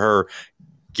home to her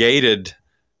gated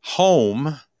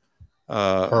home.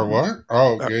 Her what?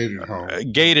 Oh, gated home.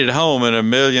 Gated home in $1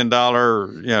 million,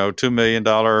 $2 million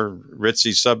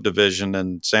ritzy subdivision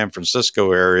in San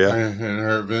Francisco area. And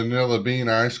her vanilla bean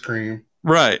ice cream.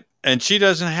 Right. And she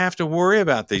doesn't have to worry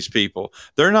about these people.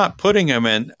 They're not putting them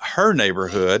in her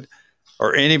neighborhood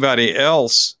or anybody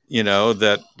else,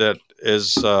 that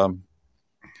is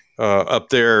up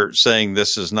there saying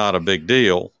this is not a big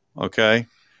deal. Okay.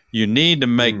 You need to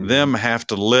make them have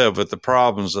to live with the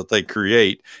problems that they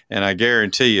create. And I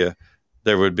guarantee you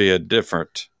there would be a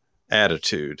different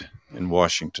attitude in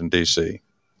Washington, D.C.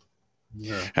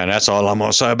 Yeah. And that's all I'm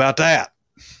going to say about that.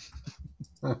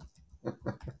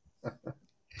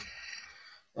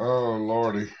 Oh,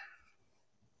 Lordy.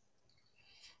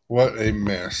 What a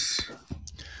mess.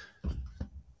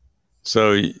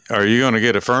 So are you going to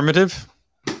get affirmative?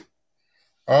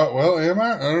 Well, am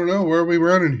I? I don't know. Where are we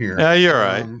running here? Yeah, you're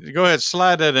right. Go ahead.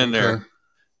 Slide that in there.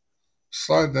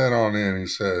 Slide that on in, he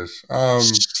says.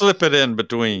 Slip it in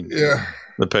between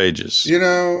the pages.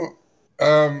 The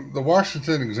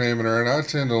Washington Examiner, and I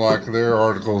tend to like their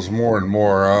articles more and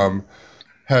more,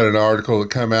 had an article that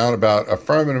come out about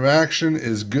affirmative action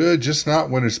is good, just not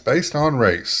when it's based on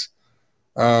race.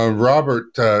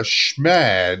 Robert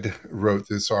Schmad wrote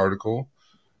this article.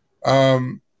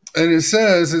 And it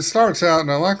starts out,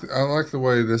 and I like the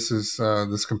way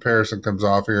this comparison comes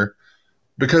off here,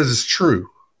 because it's true.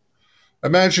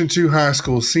 Imagine two high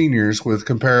school seniors with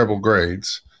comparable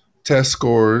grades, test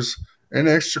scores, and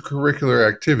extracurricular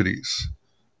activities.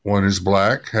 One is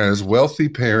black, has wealthy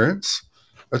parents,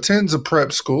 attends a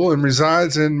prep school, and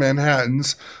resides in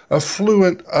Manhattan's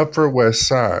affluent Upper West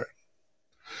Side.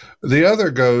 The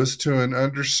other goes to an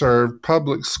underserved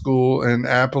public school in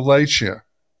Appalachia,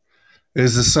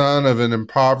 is the son of an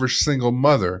impoverished single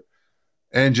mother,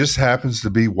 and just happens to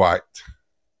be white.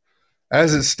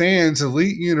 As it stands,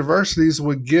 elite universities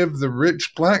would give the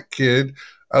rich black kid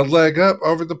a leg up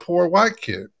over the poor white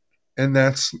kid. And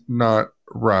that's not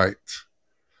right.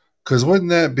 Because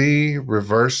wouldn't that be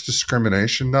reverse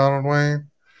discrimination, Donald Wayne?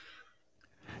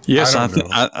 Yes,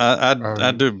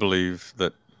 I do believe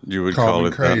that you would call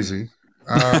it crazy.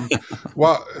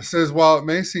 It says, while it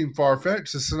may seem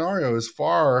far-fetched, the scenario is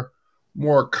far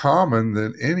more common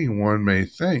than anyone may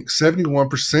think.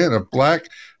 71% of black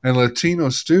and Latino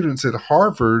students at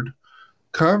Harvard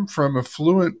come from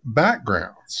affluent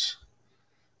backgrounds.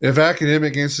 If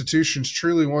academic institutions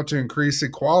truly want to increase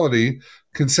equality,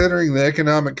 considering the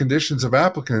economic conditions of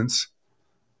applicants,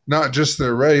 not just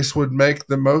their race, would make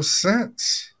the most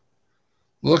sense.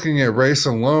 Looking at race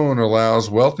alone allows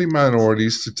wealthy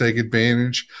minorities to take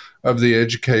advantage of the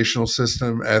educational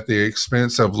system at the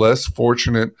expense of less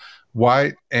fortunate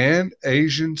white and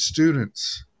Asian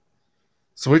students.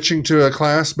 Switching to a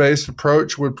class-based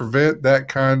approach would prevent that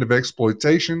kind of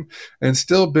exploitation and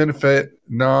still benefit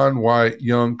non-white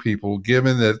young people,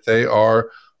 given that they are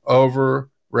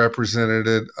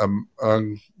overrepresented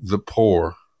among the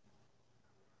poor.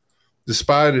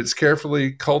 Despite its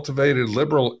carefully cultivated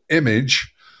liberal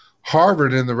image,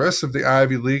 Harvard and the rest of the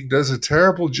Ivy League does a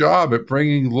terrible job at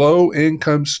bringing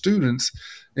low-income students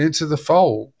into the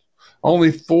fold.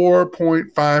 Only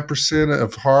 4.5%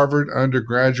 of Harvard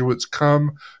undergraduates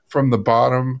come from the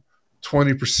bottom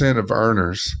 20% of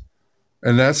earners,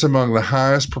 and that's among the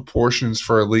highest proportions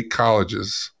for elite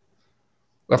colleges.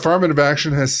 Affirmative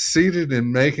action has succeeded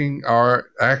in making our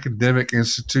academic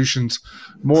institutions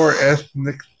more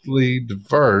ethnically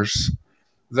diverse,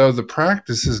 though the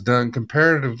practice has done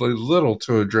comparatively little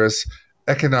to address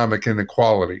economic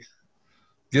inequality.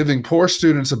 Giving poor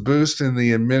students a boost in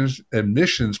the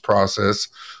admissions process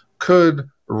could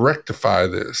rectify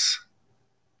this.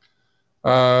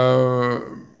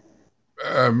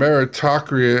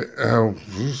 Meritocracy. Oh,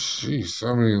 jeez.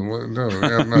 I mean, no,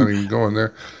 I'm not even going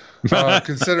there.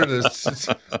 Consider this.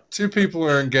 Two people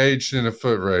are engaged in a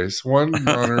foot race. One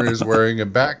runner is wearing a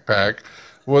backpack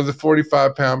with a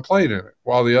 45-pound plate in it,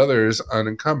 while the other is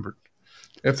unencumbered.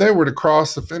 If they were to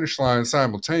cross the finish line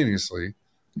simultaneously,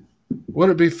 would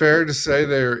it be fair to say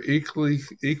they are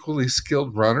equally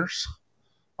skilled runners?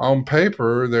 On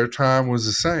paper, their time was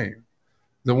the same.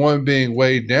 The one being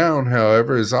weighed down,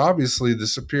 however, is obviously the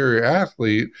superior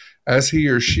athlete, as he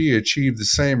or she achieved the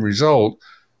same result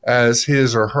as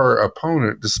his or her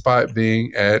opponent despite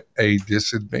being at a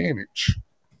disadvantage.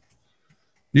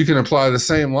 You can apply the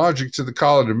same logic to the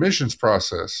college admissions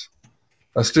process.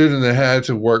 A student that had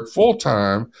to work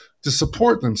full-time to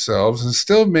support themselves and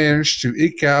still managed to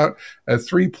eke out a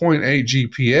 3.8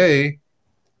 GPA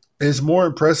is more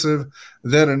impressive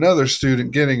than another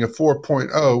student getting a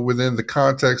 4.0 within the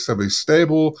context of a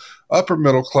stable, upper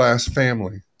middle class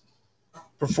family.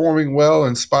 Performing well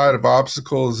in spite of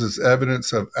obstacles is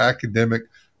evidence of academic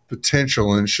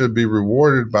potential and should be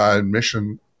rewarded by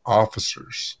admission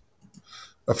officers.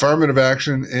 Affirmative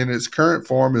action in its current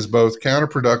form is both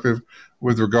counterproductive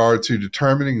with regard to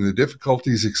determining the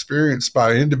difficulties experienced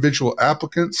by individual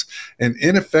applicants and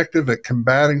ineffective at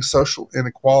combating social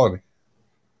inequality.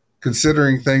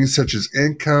 Considering things such as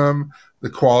income, the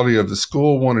quality of the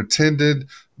school one attended,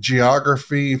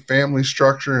 geography, family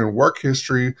structure, and work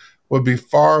history would be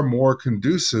far more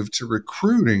conducive to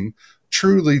recruiting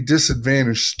truly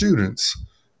disadvantaged students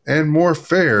and more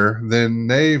fair than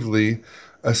naively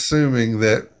assuming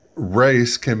that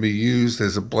race can be used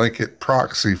as a blanket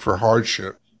proxy for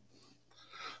hardship.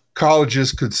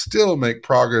 Colleges could still make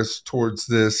progress towards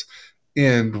this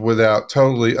end without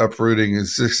totally uprooting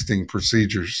existing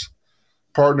procedures.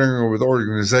 Partnering with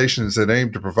organizations that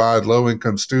aim to provide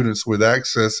low-income students with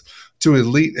access to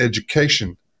elite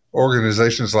education,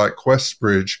 organizations like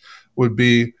QuestBridge, would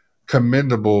be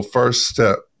commendable first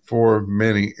step for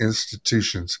many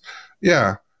institutions.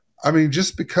 Yeah, I mean,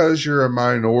 just because you're a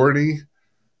minority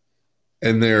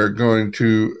and they're going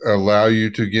to allow you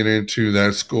to get into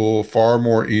that school far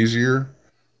more easier,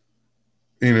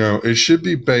 it should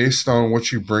be based on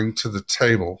what you bring to the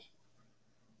table.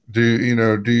 Do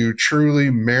you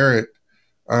truly merit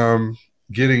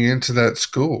getting into that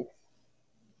school?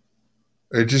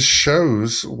 It just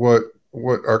shows what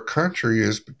our country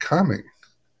is becoming,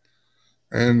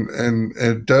 and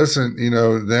it doesn't.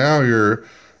 Now you're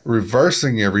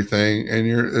reversing everything, and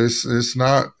you're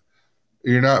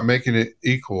not making it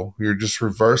equal. You're just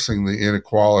reversing the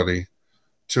inequality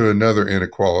to another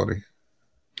inequality.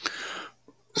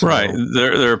 So, right.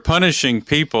 They're punishing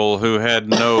people who had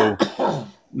no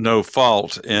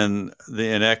fault in the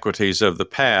inequities of the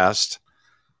past,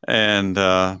 and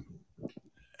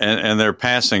they're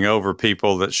passing over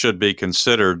people that should be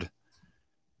considered,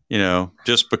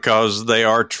 just because they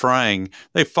are trying.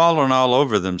 They've fallen all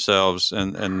over themselves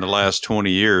in the last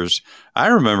 20 years. I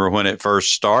remember when it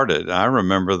first started. I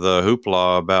remember the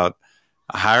hoopla about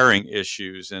hiring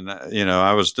issues, and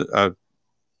I was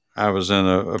in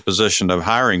a position of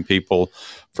hiring people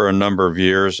for a number of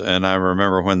years, and I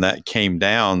remember when that came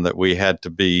down that we had to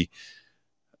be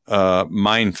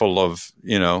mindful of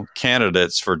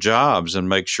candidates for jobs and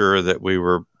make sure that we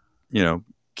were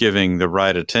giving the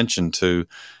right attention to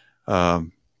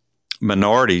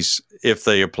minorities if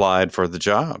they applied for the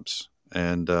jobs,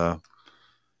 and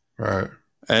right,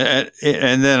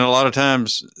 and then a lot of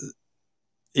times,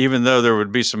 even though there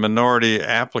would be some minority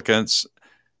applicants,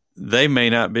 they may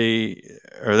not be,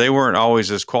 or they weren't always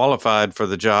as qualified for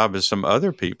the job as some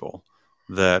other people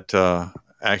that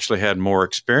actually had more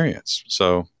experience.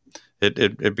 So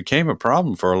it became a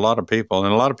problem for a lot of people,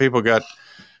 and a lot of people got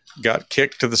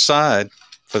kicked to the side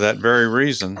for that very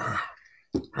reason.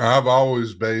 I've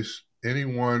always based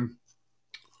anyone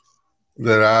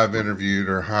that I've interviewed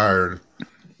or hired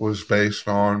was based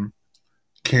on,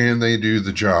 can they do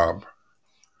the job?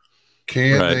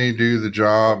 Can Right. they do the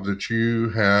job that you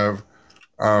have,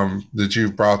 that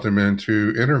you've brought them in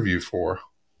to interview for?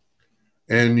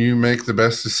 And you make the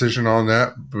best decision on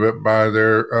that by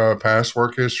their past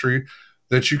work history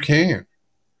that you can.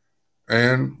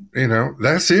 And,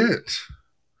 that's it.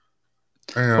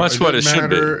 That's what it should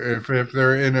be. If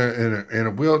they're in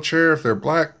a wheelchair, if they're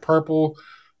black, purple,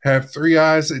 have 3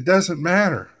 eyes, it doesn't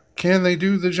matter. Can they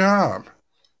do the job?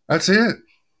 That's it.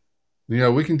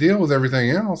 We can deal with everything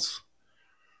else.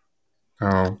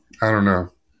 I don't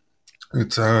know.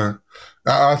 It's I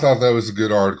thought that was a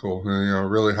good article.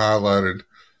 Really highlighted.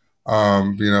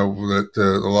 That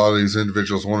a lot of these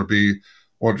individuals want to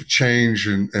change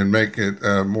and make it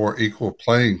a more equal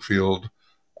playing field,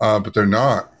 but they're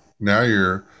not. Now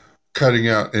you're cutting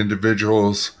out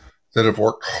individuals that have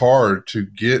worked hard to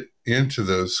get into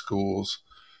those schools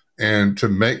and to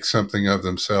make something of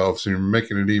themselves. And you're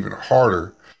making it even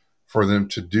harder for them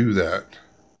to do that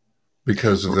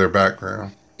because of their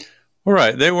background.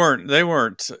 Right. They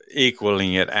weren't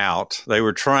equaling it out. They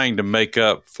were trying to make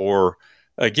up for,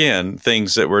 again,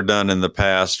 things that were done in the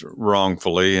past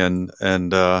wrongfully.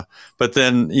 But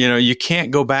then, you can't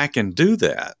go back and do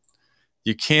that.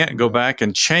 You can't go back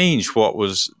and change what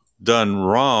was done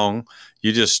wrong.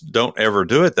 You just don't ever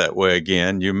do it that way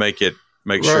again. You make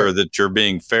sure that you're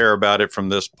being fair about it from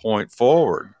this point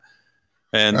forward.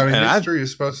 And history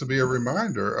is supposed to be a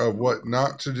reminder of what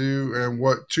not to do and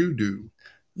what to do.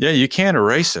 Yeah, you can't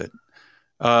erase it.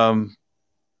 And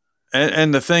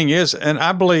the thing is, and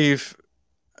I believe,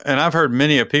 and I've heard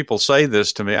many people say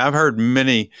this to me. I've heard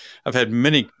many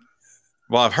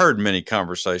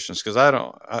conversations,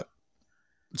 because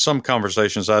some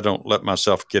conversations I don't let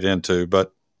myself get into,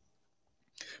 but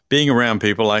being around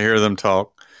people, I hear them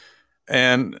talk.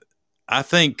 And I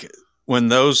think when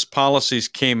those policies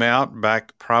came out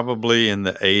back probably in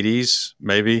the 80s,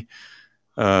 maybe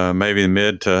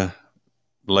mid to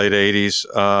late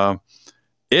 80s,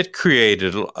 it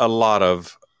created a lot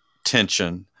of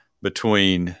tension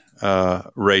between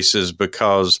races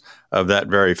because of that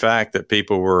very fact that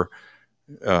people were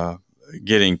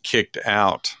getting kicked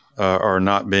out or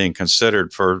not being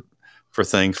considered for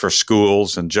things, for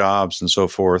schools and jobs and so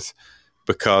forth,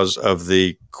 because of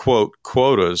the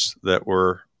quotas that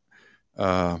were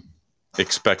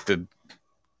expected,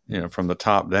 from the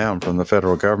top down, from the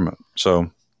federal government. So,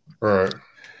 right.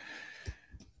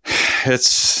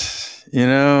 It's,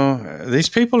 these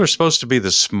people are supposed to be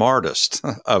the smartest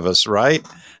of us, right?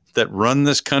 That run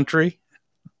this country.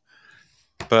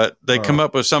 But they come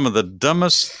up with some of the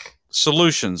dumbest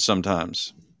solutions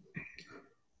sometimes.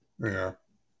 Yeah.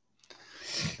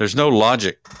 There's no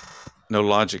logic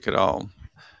at all.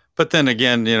 But then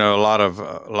again, a lot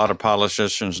of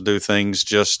politicians do things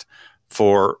just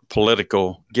for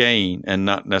political gain and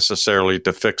not necessarily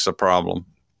to fix a problem.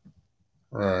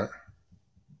 Right.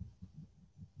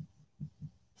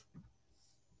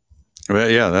 Well,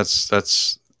 yeah, that's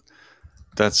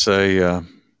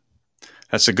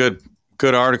a good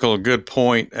article, a good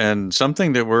point, and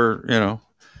something that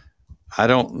I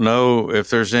don't know if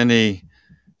there's any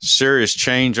serious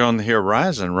change on the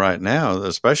horizon right now,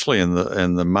 especially in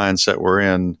the mindset we're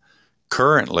in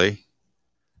currently.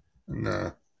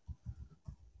 No.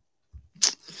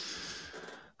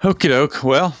 Okie doke.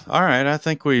 Well, all right. I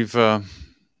think we're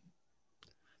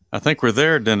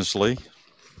there, Dennis Lee.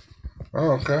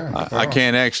 Oh, okay. I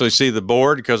can't actually see the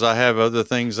board because I have other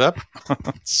things up,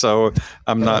 so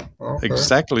I'm not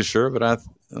exactly sure. But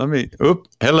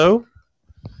hello.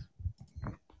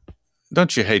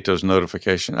 Don't you hate those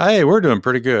notifications? Hey, we're doing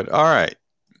pretty good. All right.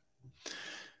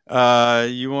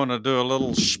 You want to do a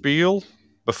little spiel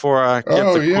before I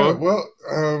get the quote?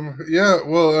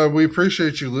 Well, we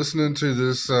appreciate you listening to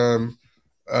this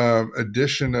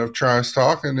edition of Trice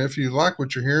Talk, and if you like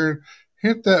what you're hearing,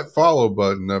 hit that follow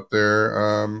button up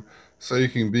there so you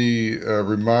can be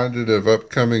reminded of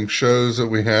upcoming shows that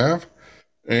we have.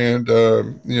 And,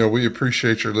 we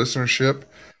appreciate your listenership.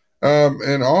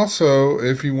 And also,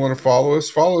 if you want to follow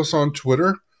us on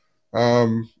Twitter.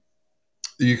 You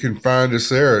can find us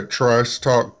there at Trice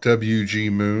Talk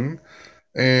WG Moon.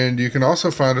 And you can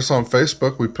also find us on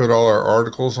Facebook. We put all our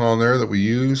articles on there that we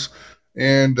use.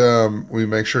 And we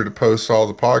make sure to post all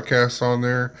the podcasts on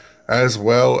there, as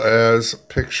well as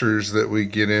pictures that we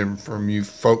get in from you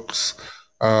folks,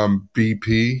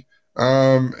 BP.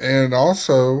 And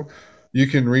also, you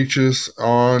can reach us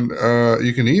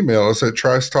you can email us at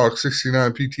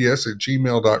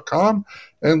tricetalk69pts@gmail.com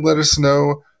and let us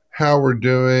know how we're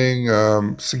doing.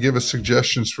 So give us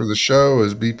suggestions for the show,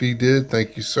 as BP did.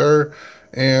 Thank you, sir.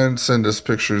 And send us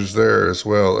pictures there as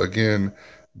well. Again,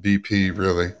 BP,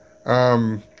 really.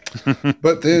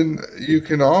 But then you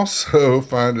can also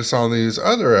find us on these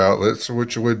other outlets,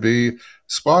 which would be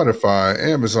Spotify,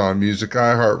 Amazon Music,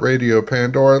 iHeartRadio,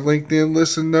 Pandora, LinkedIn,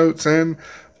 Listen Notes, and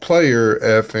Player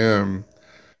FM.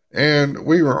 And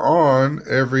we were on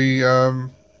every,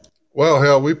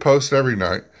 we post every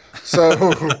night. So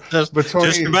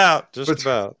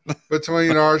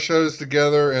between our shows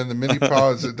together and the mini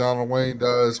pods that Donald Wayne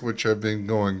does, which have been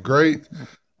going great,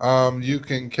 you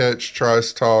can catch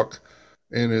Trice Talk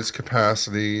in its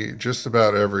capacity just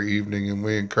about every evening, and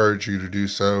we encourage you to do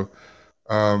so.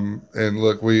 And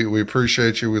look, we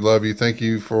appreciate you. We love you. Thank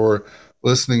you for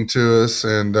listening to us,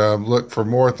 and look for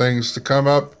more things to come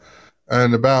up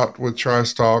and about with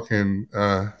Trice Talk. And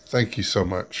thank you so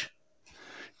much.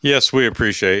 Yes, we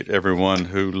appreciate everyone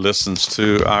who listens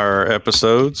to our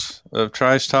episodes of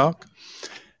Trice Talk.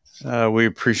 We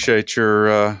appreciate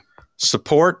your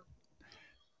support,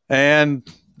 and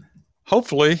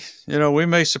hopefully, we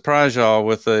may surprise y'all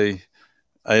with a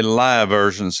live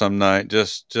version some night,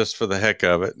 just for the heck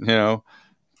of it.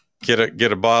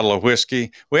 Get a bottle of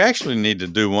whiskey. We actually need to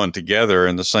do one together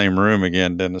in the same room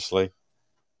again, Dennis Lee.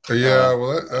 Yeah, I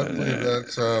believe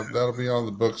that'll be on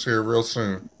the books here real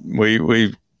soon.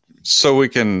 We so we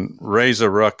can raise a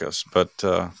ruckus, but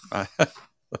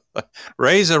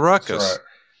raise a ruckus. That's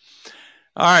right.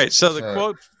 All right. So the Right.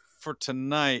 quote for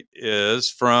tonight is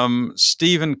from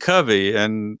Stephen Covey,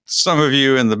 and some of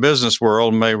you in the business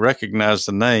world may recognize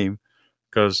the name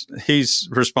because he's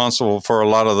responsible for a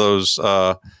lot of those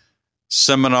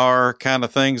seminar kind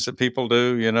of things that people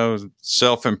do, you know,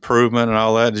 self-improvement and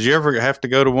all that. Did you ever have to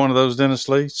go to one of those, Dennis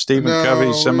Lee? Stephen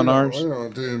Covey seminars? We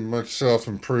don't do much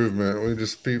self-improvement. We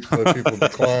just let people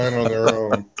decline on their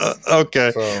own.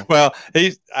 Okay. So. Well,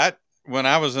 when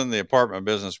I was in the apartment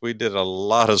business, we did a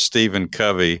lot of Stephen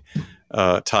Covey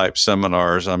type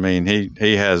seminars. I mean,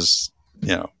 he has,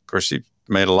 you know, of course, he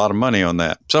made a lot of money on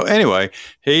that. So anyway,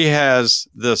 he has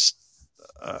this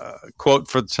quote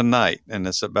for tonight, and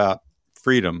it's about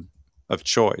freedom of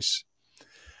choice.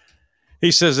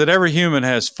 He says that every human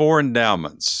has 4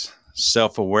 endowments: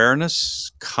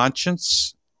 self-awareness,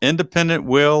 conscience, independent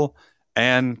will,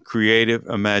 and creative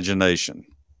imagination.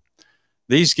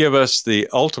 These give us the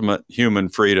ultimate human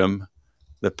freedom,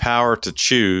 the power to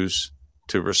choose,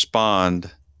 to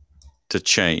respond, to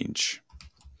change.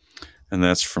 And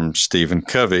that's from Stephen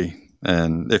Covey.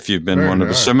 And if you've been Very one of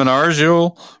the nice. seminars,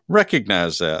 you'll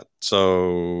recognize that.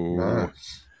 So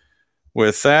Nice.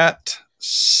 With that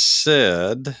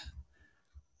said,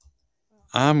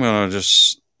 I'm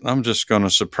just going to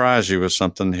surprise you with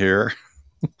something here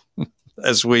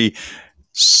as we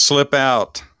slip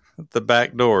out the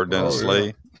back door, Dennis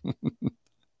Lee.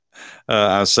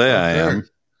 I say I am.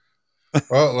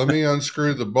 Well, let me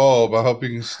unscrew the bulb. I hope you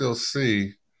can still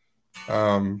see.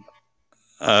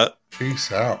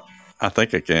 Peace out. I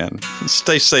think I can.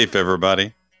 Stay safe,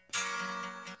 everybody.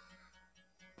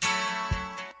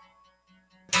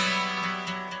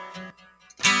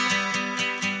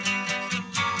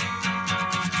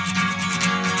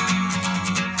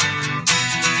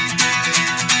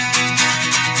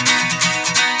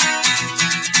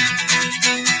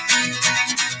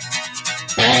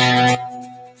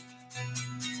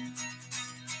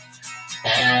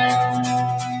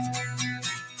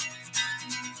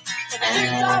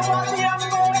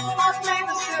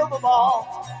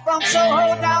 From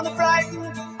Soho down to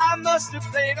Brighton, I must have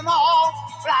played them all,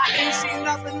 but I ain't seen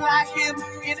nothing like him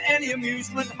in any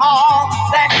amusement hall.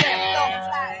 That deaf, dumb,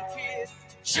 blind kid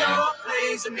sure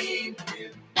plays a mean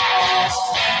pinball.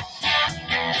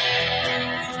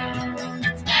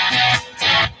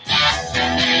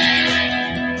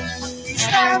 He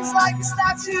stands like a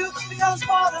statue, becomes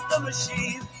part of the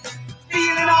machine,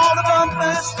 feeling all the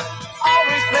bumpers,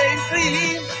 always playing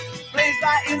clean. Plays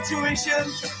by intuition,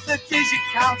 the digit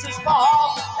counters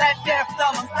fall. That deaf,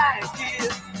 dumb, and blind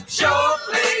kid sure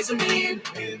plays a mean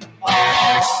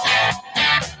pinball.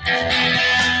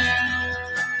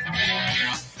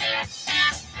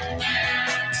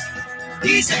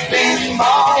 He's a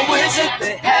pinball wizard,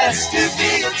 there has to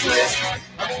be a twist.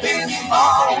 A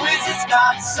pinball wizard's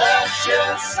got such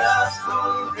a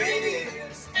supple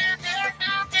wrist.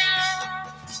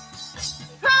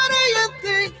 How do you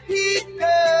think he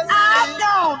does? I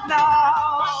don't know.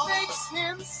 What makes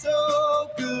him so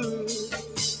good?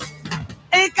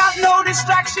 Ain't got no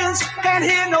distractions, can't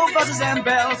hear no buzzers and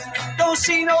bells. Don't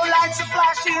see no lights a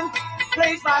flashing,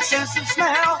 plays by sense of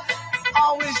smell.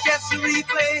 Always gets a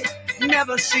replay,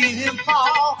 never seen him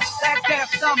fall. That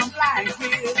deaf, dumb, and blind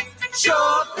kid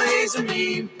sure plays a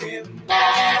mean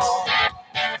pinball.